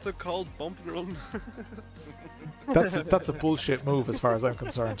 What's it called? Bump and run? that's a bullshit move as far as I'm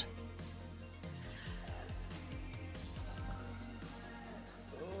concerned.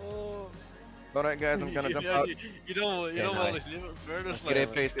 Alright guys, I'm gonna jump out. You don't want to leave it fairness. Get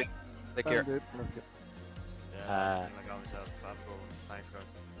it, please. Take care. Thanks,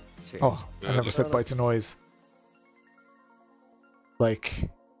 guys. Oh, I never said bite to noise. Like,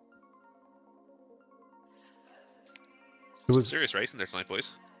 there was serious racing there tonight,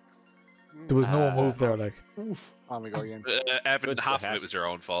 boys. There was no move there, like. Oof. On we go again. Evan, half of it was your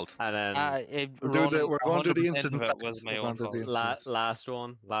own fault. And then we're going to the 100% incident. of it was my own fault. last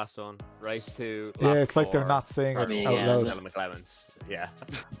one. Race 2. Yeah, lap it's like they're 4. not saying it Yeah, out loud. Stella McClellan's. Yeah.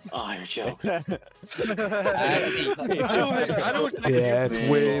 Oh, you're joking. Yeah, it's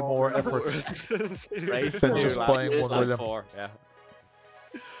way more effort Race than 2, just lap buying one 4, William. Yeah.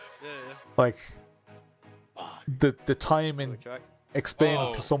 Like, the time in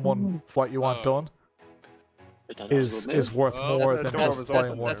explaining to someone what you want done is worth more than just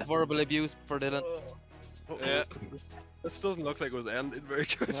buying one. That's verbal abuse for Dylan. Yeah. This doesn't look like it was ending very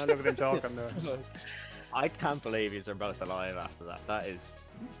good. Look at him talking there. I can't believe you're both alive after that. That is.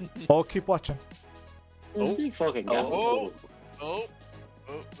 Oh, keep watching. It's a big fucking gap. Okay.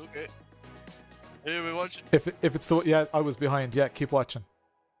 Here we watching. If it's the I was behind. Yeah, keep watching.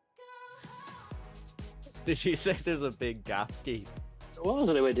 Did she say there's a big gap, Keith? It was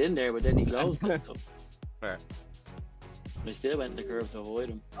when I went in there, but then he closed it. Fair. I still went the curve to avoid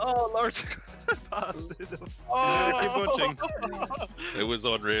him. Oh Lord, past it. Keep watching. It was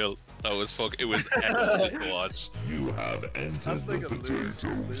unreal. That was It was epic to watch. You have entered the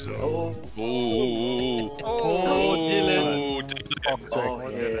potato zone. Dylan. Oh,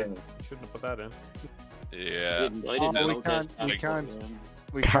 yeah. Shouldn't have put that in. Yeah. I didn't know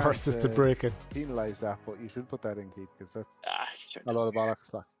We Car can't assisted braking. penalise that, but you should put that in, Keith, because that's a lot of bollocks.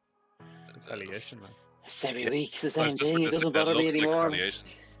 Back. Allegation, man. It's every week, it's the same thing. It doesn't bother me anymore.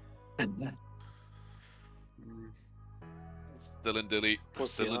 Dylan Dilly.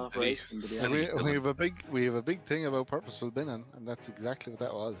 Dylan Dilly. We have a big thing about purposeful binning, and that's exactly what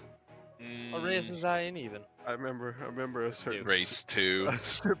that was. What race was that in even? I remember a certain race 2.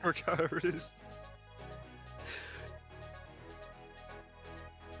 supercar race.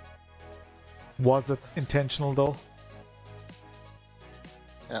 Was it intentional though?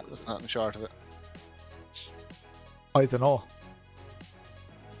 Yeah, there's nothing short of it. I don't know.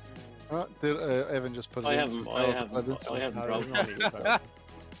 Evan just put it I in. haven't broken it.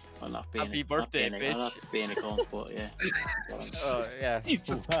 I'm not being Happy birthday, I'm not being a cunt, but yeah. Oh yeah.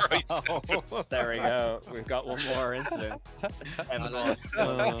 There we go. We've got one more incident.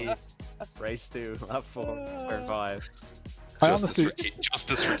 Race 2, lap 4, turn 5.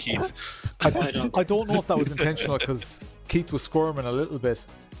 Justice for Keith. I don't know if that was intentional because Keith was squirming a little bit.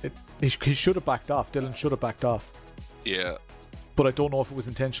 He should have backed off. Dylan should have backed off. Yeah. But I don't know if it was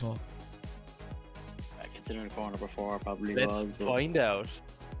intentional. Considering the corner before, probably Let's was. But... find out.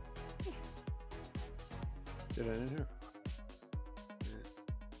 Get it in here.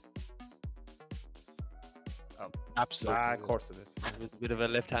 Oh, absolutely. Of course it is. There was a bit of a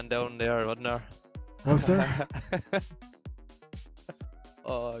left hand down there, wasn't there? Was there?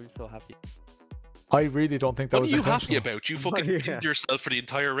 Oh, I'm so happy. I really don't think that What was are you intentional. happy about? You fucking pinned yourself for the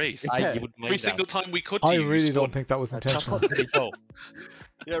entire race. Every single time we could. I really don't think that was intentional.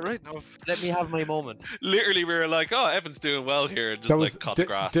 Yeah, right. No. Let me have my moment. Literally, we were like, "Oh, Evan's doing well here," and just That was like cut the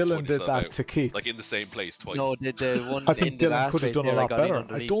grass. Dylan did that to Keith. like in the same place twice. No, the one I think in the Dylan last could have race done a there, I lot got in better. I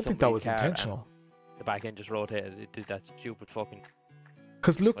underneath don't think that was somebody's car and intentional. The back end just rotated. It did that stupid fucking.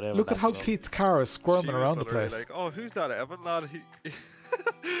 Because look whatever at how that's Keith's car is squirming She was around the literally place. Like, oh, who's that Evan lad? He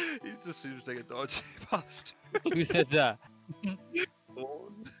just seems like a dodgy bastard. Who said that?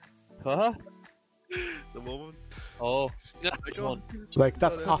 Huh? The woman. Oh, Like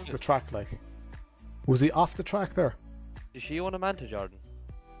that's off the track. Like, was he off the track there? Did she own a Manta, Jordan?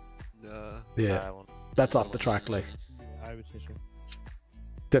 No. Yeah, that's off the track. Like, I would say so.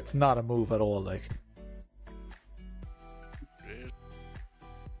 that's not a move at all. Like,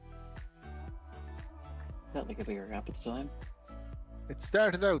 Felt like a bigger gap at the time. It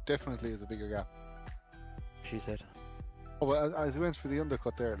started out definitely as a bigger gap. She said. Oh, well, as we went for the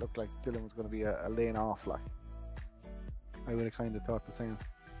undercut there, it looked like Dylan was going to be a lane off. Like, I would have kind of thought the same.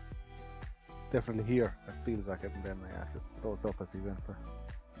 Definitely here, it feels like it, and then I asked it throws up as he went for.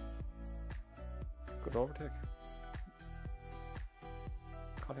 Good overtake.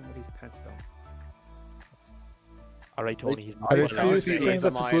 Caught him with his pants down. Alright, Tony, he's not. are you seriously saying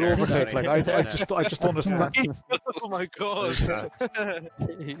that's a good overtake? Like, I just understand. Oh my god.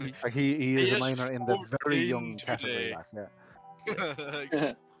 Like he is a minor in the very young category. Like,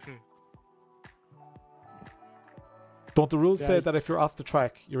 yeah. Don't the rules say that if you're off the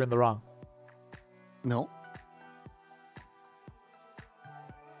track, you're in the wrong? No.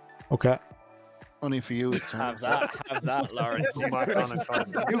 Okay. Only for you. Have that, Lawrence. Plenty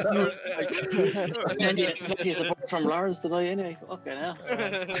of support from Lawrence tonight, anyway. Fucking hell.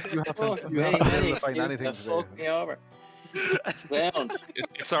 You haven't find anything to fuck me over. Sound.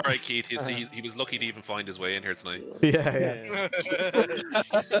 It's all right, Keith. He was lucky to even find his way in here tonight. Yeah.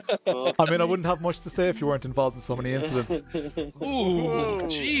 I mean, I wouldn't have much to say if you weren't involved in so many incidents. Ooh,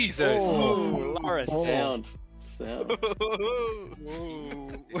 Jesus! Ooh, Lawrence. Sound.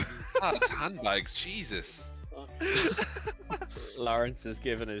 That's handbags, Jesus. Lawrence is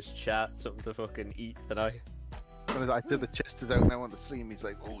giving his chat something to fucking eat tonight. I did the chest is out now on the stream. He's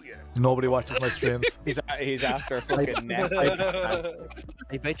like, oh yeah. Nobody watches my streams. He's after fucking net.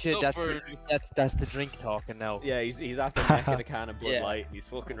 I bet you that's the drink talking now. Yeah, he's after necking a can of Bud Light and he's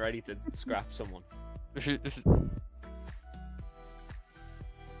fucking ready to scrap someone.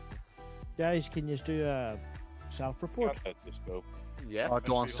 Guys, can you do a self-report? Let's go. Yeah. Oh,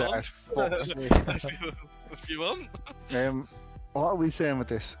 go on, start. If you want. What are we saying with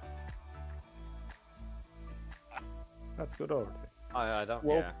this? That's good overtake. I don't.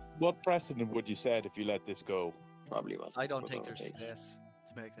 Well, Yeah. what precedent would you set if you let this go? Probably was. I don't think there's space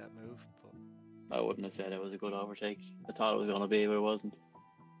to make that move. But... I wouldn't have said it was a good overtake. I thought it was going to be, but it wasn't.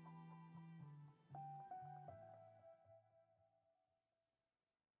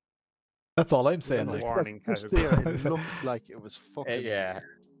 That's all I'm saying. Like. Warning. It looked like it was fucking. Yeah.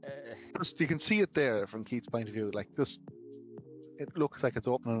 Just you can see it there from Keith's point of view. Like just, it looks like it's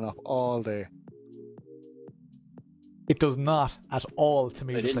opening up all day. It does not at all to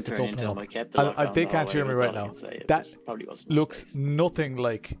me look like it's opening up. They can't hear me right now. That looks nothing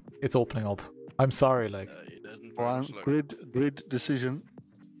like it's opening up. I'm sorry, like. Grid decision.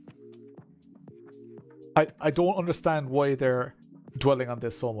 I don't understand why they're dwelling on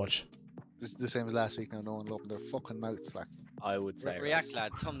this so much. This is the same as last week. Now no one will open their fucking mouths. Like I would say. React,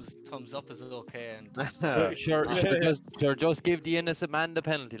 lad. Thumbs up is okay. And Sure, just give the innocent man the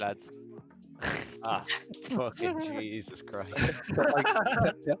penalty, lads. Fucking Jesus Christ.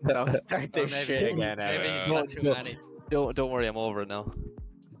 Don't start this shit again. Maybe he's got too many. Don't worry, I'm over it now.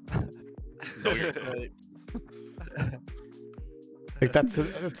 No, you're like that's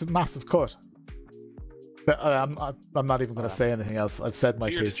a massive cut. I'm not even going to say anything else. I've said my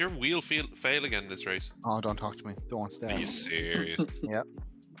Here, piece. did your wheel fail again this race? Oh, don't talk to me. Don't stay. Are you serious? Yep.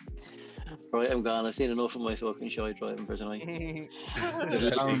 Right, I'm gone. I've seen enough of my fucking shy driving for tonight.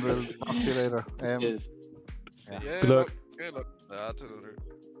 Down, we'll talk to you later. Cheers. Good luck. Good luck. That's another.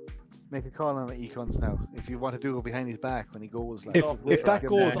 Make a call on the econs now. If you want to do it behind his back when he goes. Like, If that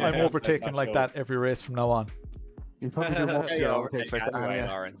goes, I'm overtaking like that every race from now on. You probably do more overtakes like that. Anyway, Yeah.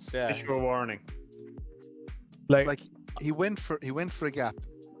 Lawrence. Yeah. Issue a warning. Like he went for a gap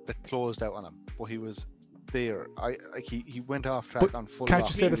that closed out on him, but he was there. He went off track on full. Can't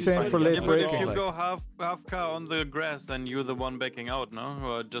you say the same for late But braking? if you like? go half car on the grass, then you're the one backing out, no?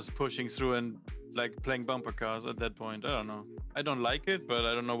 Or just pushing through and like playing bumper cars at that point. I don't know. I don't like it, but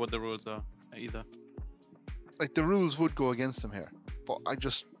I don't know what the rules are either. Like the rules would go against him here, but I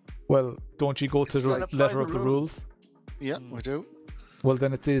just. Well, don't you go to It's the like letter apply of the the rules. rules? Yeah, we do. Well,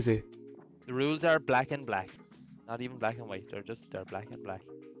 then it's easy. The rules are black and black. Not even black and white. They're black and black.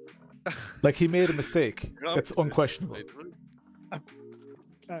 Like he made a mistake. It's unquestionable.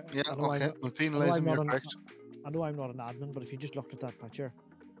 Yeah, I know okay. I'm- We'll I penalise know him, I'm you're not correct. I know I'm not an admin, but if you just looked at that picture,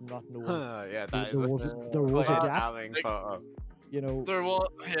 not knowing Yeah, there that is there was a quite gap. damning photo. You know, There was,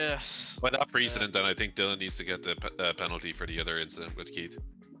 yes. By that precedent, then I think Dylan needs to get the penalty for the other incident with Keith.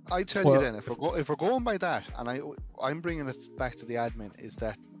 I tell you then, if we're going by that, and I'm bringing it back to the admin, is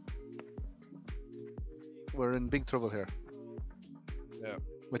that we're in big trouble here. Yeah.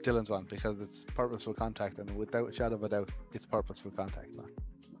 With Dylan's one, because it's purposeful contact, and without a shadow of a doubt, it's purposeful contact. Man.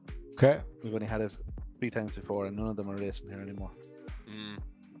 Okay. We've only had it 3 times before, and none of them are racing here anymore.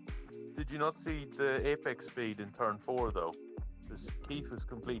 Did you not see the apex speed in turn 4 though? Because Keith was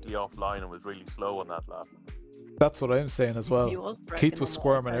completely offline and was really slow on that lap. That's what I'm saying as well. He was Keith breaking was on the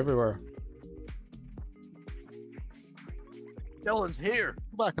squirming outside. everywhere. Dylan's here.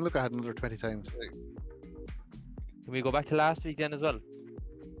 Go back and look at it another 20 times. Can we go back to last week then as well?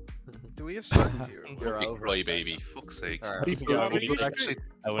 Do we have Surdyk here? Big fly, baby. Fuck's sake. People Are are you actually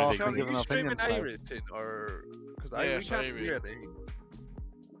Sean, talking, are giving you streaming opinions. Irish or because Yeah, we can't sorry, hear anything.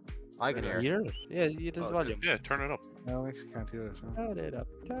 I can hear it. Hear it? Yeah, you just volume. Yeah, turn it up. No, I actually can't hear it. No. Turn it up.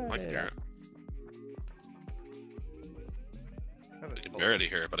 I can hear it. I can barely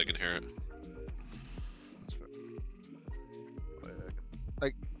hear it, but I can hear it.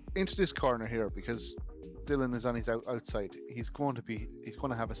 Like into this corner here, because Dylan is on his outside. He's going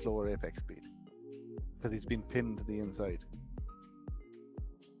to have a slower apex speed because he's been pinned to the inside.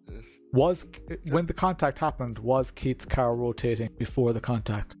 When the contact happened, was Keith's car rotating before the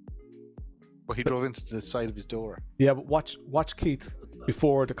contact? But he drove into the side of his door. Yeah, but watch Keith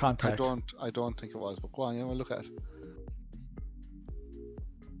before the contact. I don't think it was, but go on, yeah, we'll look at it.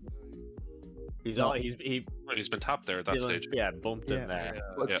 He's been tapped there at that stage. Yeah, bumped in there.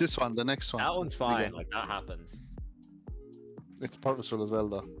 What's this one? The next one. That one's fine. Like that happens. It's purposeful as well,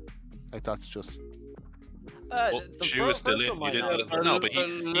 though. Like that's just. Well, she was still in. You didn't. No, but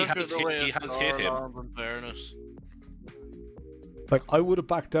he has hit him. In fairness. Like I would have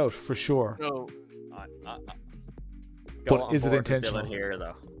backed out for sure. No. But is it intentional? Dylan here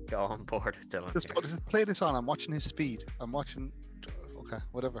though. Go on board with Dylan. Just play this on. I'm watching his speed. I'm watching. Okay,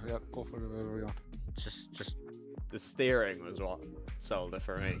 whatever. Yeah, go for whatever you want. Just the steering was what sold it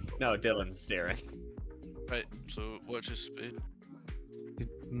for me. No, Dylan's steering. Right. So watch his speed. He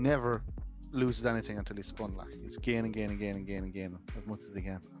never loses anything until he's spun. Like he's gaining as much as he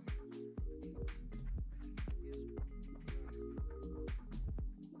can.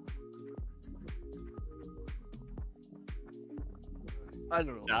 I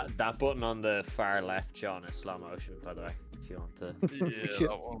don't know. That button on the far left, Shaun, is slow motion, by the way. If you want to. Yeah,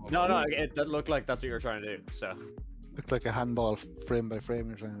 that one. No, that looked like that's what you were trying to do. So. Looked like a handball frame by frame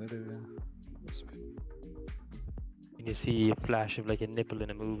you're trying to do. Yeah. When you see a flash of like a nipple in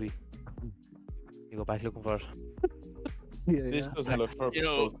a movie, you go back looking for it. This doesn't look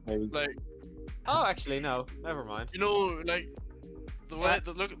purposeful to me. Like, oh, actually, no. Never mind. you know, like the way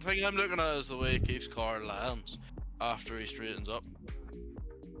the thing I'm looking at is the way Keith's car lands after he straightens up.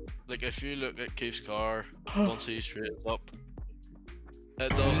 Like if you look at Keith's car once he straightens up, it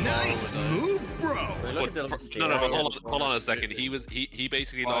does. Nice move, bro. But hold on a second. He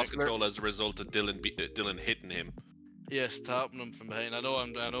basically lost control as a result of Dylan hitting him. Yes, tapping him from behind. I know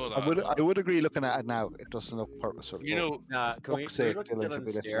that. I would agree. Looking at it now, it doesn't look purposeful. You know, can we look at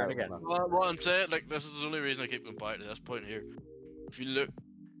Dylan's steering again? Well, what I'm saying, like, this is the only reason I keep going back to this point here. If you look,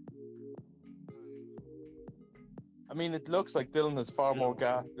 I mean, it looks like Dylan has far more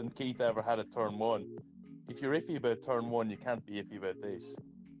gap than Keith ever had at turn 1. If you're iffy about turn 1, you can't be iffy about this.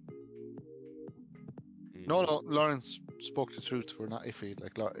 No, Lawrence, spoke the truth. We're not iffy.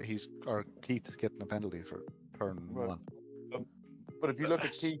 Like Keith's getting a penalty for turn Right. 1. But if you look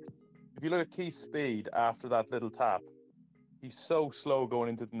at Keith's speed after that little tap, he's so slow going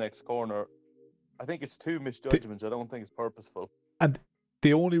into the next corner. I think it's 2 misjudgments. I don't think it's purposeful. And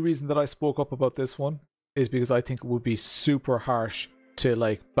the only reason that I spoke up about this one is because I think it would be super harsh to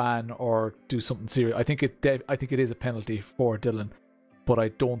like ban or do something serious. I think it is a penalty for Dylan, but I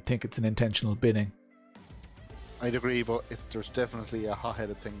don't think it's an intentional binning. I'd agree, but there's definitely a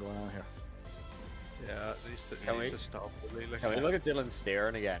hot-headed thing going on here. Yeah, it needs to stop. Really. Like, Can we look at Dylan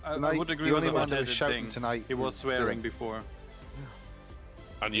staring again? I would agree the with only the one that was hot-headed shouting thing. tonight He was is swearing Dylan. before.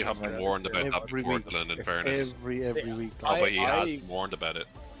 And you have been warned about that Every before, week. Dylan, in fairness. Every week. Oh, but he has I- been warned about it.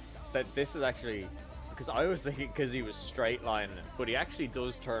 That this is actually because I was thinking because he was straight lining it, but he actually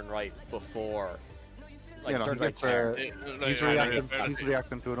does turn right before. Like You know, turns he right gets, there. he's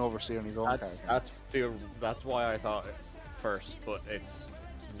reacting to an oversteer on his own car. That's why I thought it first, but it's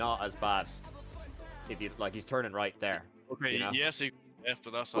not as bad. If you like, he's turning right there. Okay, you know? yes, he left,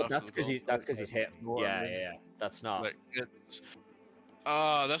 but that's But after that's the because goal. that's because he's hit. Yeah. That's not. Like it's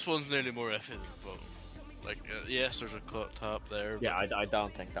this one's nearly more effing, but like yes, there's a cut top there. Yeah, I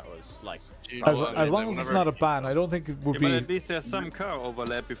don't think that was like. As long as it's not a ban, I don't think it would But be. at least there's some car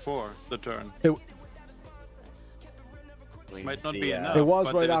overlap before the turn. Might not be enough. It was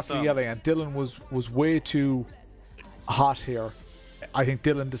but right there is after some. yelling, and Dylan was way too hot here. I think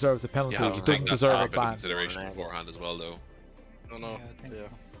Dylan deserves a penalty. Yeah, He doesn't deserve a ban. Consideration beforehand as well, though. No. Yeah.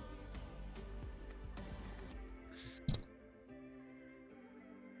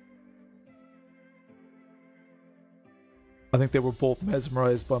 I think they were both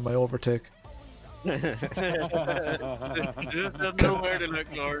mesmerized by my overtake. They just didn't know where to look,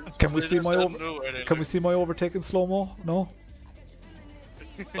 Lord. Can we They see just my didn't know where to Can we look. see my overtake in slow mo? No.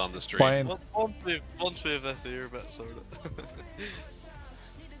 On the street. Fine. Once we've that's the ear bit sorted.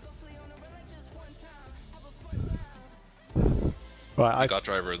 Right. I got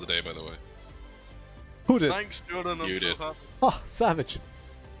driver of the day, by the way. Who did? Thanks, Jordan. I'm You so did. happy. Oh, savage.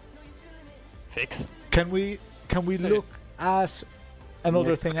 Fix. Can we look at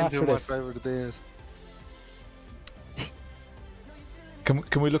another thing after this?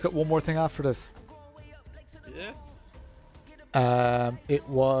 Can we look at one more thing after this? Yeah. It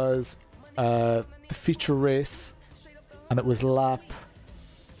was the feature race, and it was lap.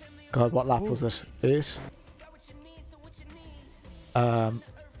 God, what lap was it? 8.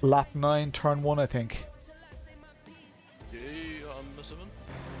 Lap 9, turn 1, I think. Yeah, I'm missing one.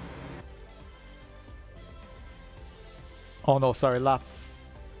 Oh no, sorry, lap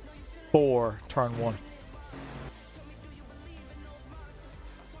 4, turn 1.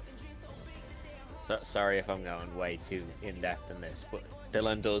 Sorry if I'm going way too in depth in this, but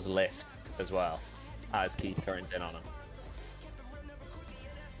Dylan does lift as well as Keith turns in on him.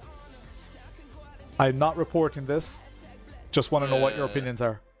 I'm not reporting this. Just want to know what your opinions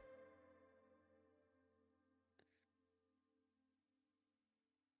are.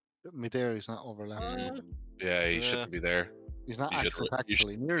 Mid there, he's not overlapping. Yeah, he shouldn't be there. He's not You should-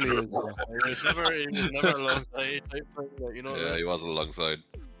 actually. you should- Nearly should is. report though. He was never alongside type thing, like, you know. Yeah, he wasn't alongside.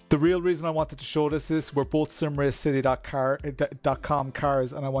 The real reason I wanted to show this is we're both simracecity.com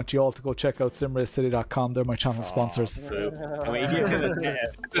cars, and I want you all to go check out simracecity.com. They're my channel sponsors. Can we give him a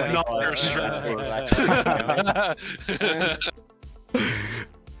Not their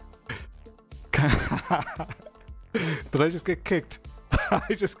Did I just get kicked?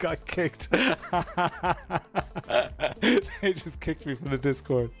 I just got kicked. They just kicked me from the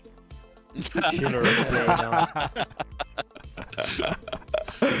Discord.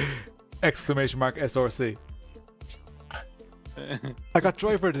 Exclamation mark SRC. I got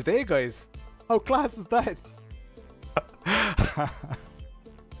driver today, guys. How class is that?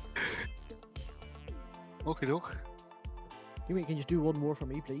 Okay, doke. Can you just do one more for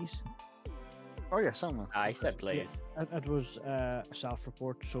me, please? Oh yeah, someone. I said please. It was a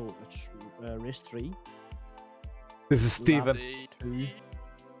self-report, so it's race 3. This is Stephen. Lap 2.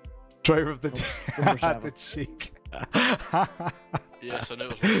 Driver of the Number had the 7. cheek. Yes, I know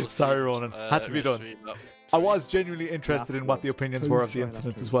it was one of those Sorry, teams, Ronan. Had to be race done. 3, lap I was genuinely interested in what the opinions were of the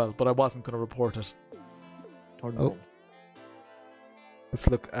incident as well, but I wasn't going to report it. Oh. Let's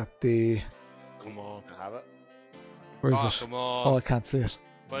look at the. Come on. I have it. Where is Ah, it? come on. Oh, I can't see it.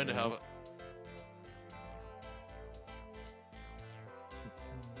 Bound to have it.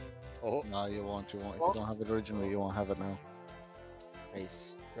 Oh. No, you won't. If you don't have it originally, you won't have it now.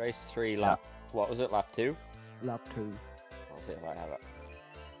 Race 3, lap. What was it? Lap 2? Lap 2. I'll see if I have it.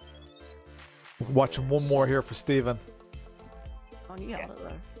 Watching one more here for Stephen. Oh, you have it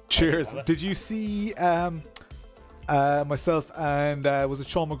there. Cheers. Did you see myself and was it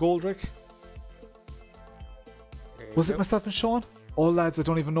Shaun McGoldrick? Was it myself and Shaun? Oh lads, I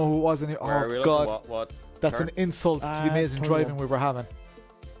don't even know who it was. Oh god, that's an insult to the amazing driving we were having.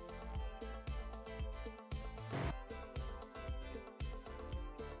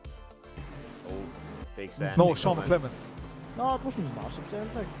 Big Sam. No, Shaun McClements. No, it wasn't massive then,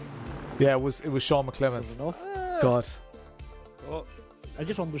 like. Yeah, it was Shaun McClements. God. Oh. I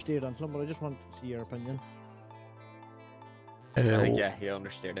just understeered on him, but I just want to see your opinion. I think, yeah, he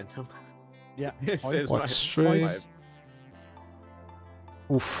understeered into him. Yeah. What stream?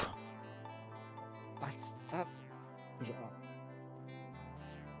 Oof. That.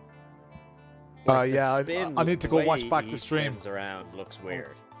 Yeah, I need to go watch back the stream. Around looks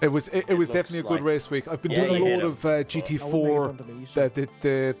weird. It was definitely a good race week. I've been doing a load of GT4,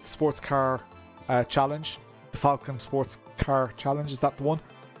 the sports car challenge, the Falcon sports car challenge. Is that the one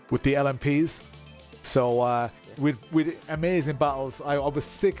with the LMPs? So with amazing battles. I was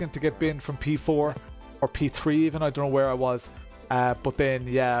sickened to get binned from P4 or P3 even. I don't know where I was, but then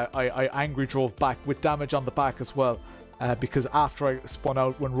yeah, I angry drove back with damage on the back as well. Because after I spun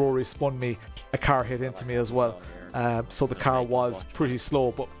out, when Rory spun me, a car hit into me as well. So the car was pretty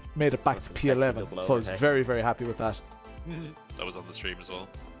slow, but made it back to P11. So I was very, very happy with that. That was on the stream as well.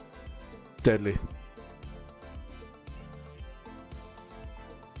 Deadly.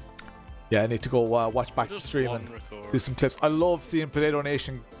 Yeah, I need to go watch back the stream and do some clips. I love seeing Potato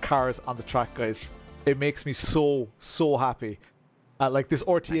Nation cars on the track, guys. It makes me so happy. Like this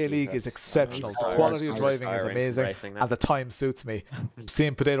RTA league is exceptional. The quality of driving is amazing, and the time suits me.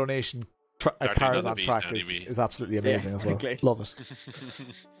 Seeing Potato Nation cars on track is absolutely amazing as well. Love it.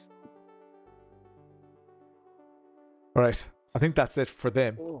 Right, I think that's it for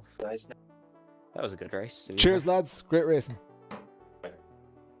them. Oh, nice. That was a good race. Cheers, lads. Great racing.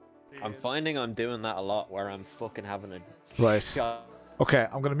 I'm finding I'm doing that a lot, where I'm fucking having a right. Okay,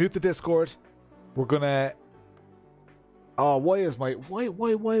 I'm gonna mute the Discord. We're gonna. Oh, why is my why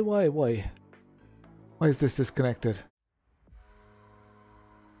is this disconnected?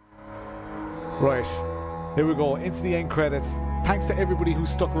 Right, here we go into the end credits. Thanks to everybody who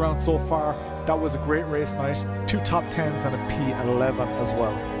stuck around so far. That was a great race night. 2 top 10s and a P11 as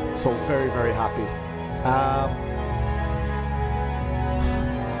well. So very, very happy.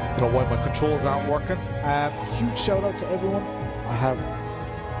 I don't know why my controls aren't working. Huge shout out to everyone. I have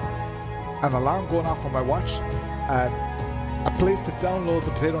an alarm going off on my watch. A place to download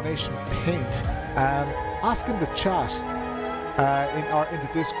the Potato Nation Paint. Ask in the chat in the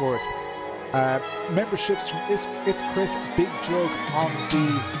Discord. Memberships from It's Chris, Big Jug on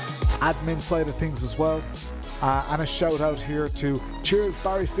the admin side of things as well. And a shout out here to Cheers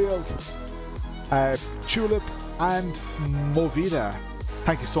Barryfield, Tulip and Movida.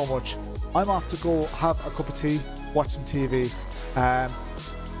 Thank you so much. I'm off to go have a cup of tea, watch some TV.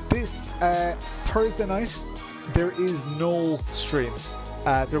 This Thursday night, there is no stream.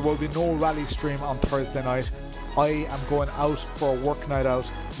 There will be no rally stream on Thursday night. I am going out for a work night out.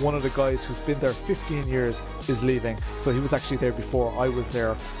 One of the guys who's been there 15 years is leaving. So he was actually there before I was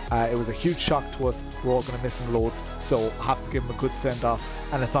there. It was a huge shock to us. We're all going to miss him loads. So I have to give him a good send off.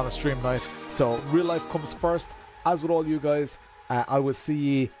 And it's on a stream night. So real life comes first. As with all you guys, I will see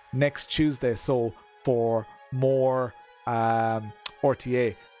you next Tuesday. So for more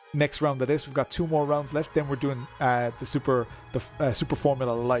RTA. Next round of this, we've got 2 more rounds left. Then we're doing the Super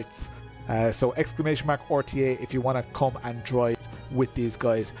Formula Lights. So exclamation mark RTA if you want to come and drive with these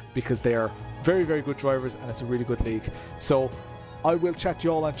guys, because they are very, very good drivers and it's a really good league. So I will chat to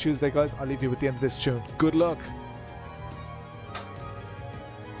you all on Tuesday, guys. I'll leave you with the end of this tune. Good luck.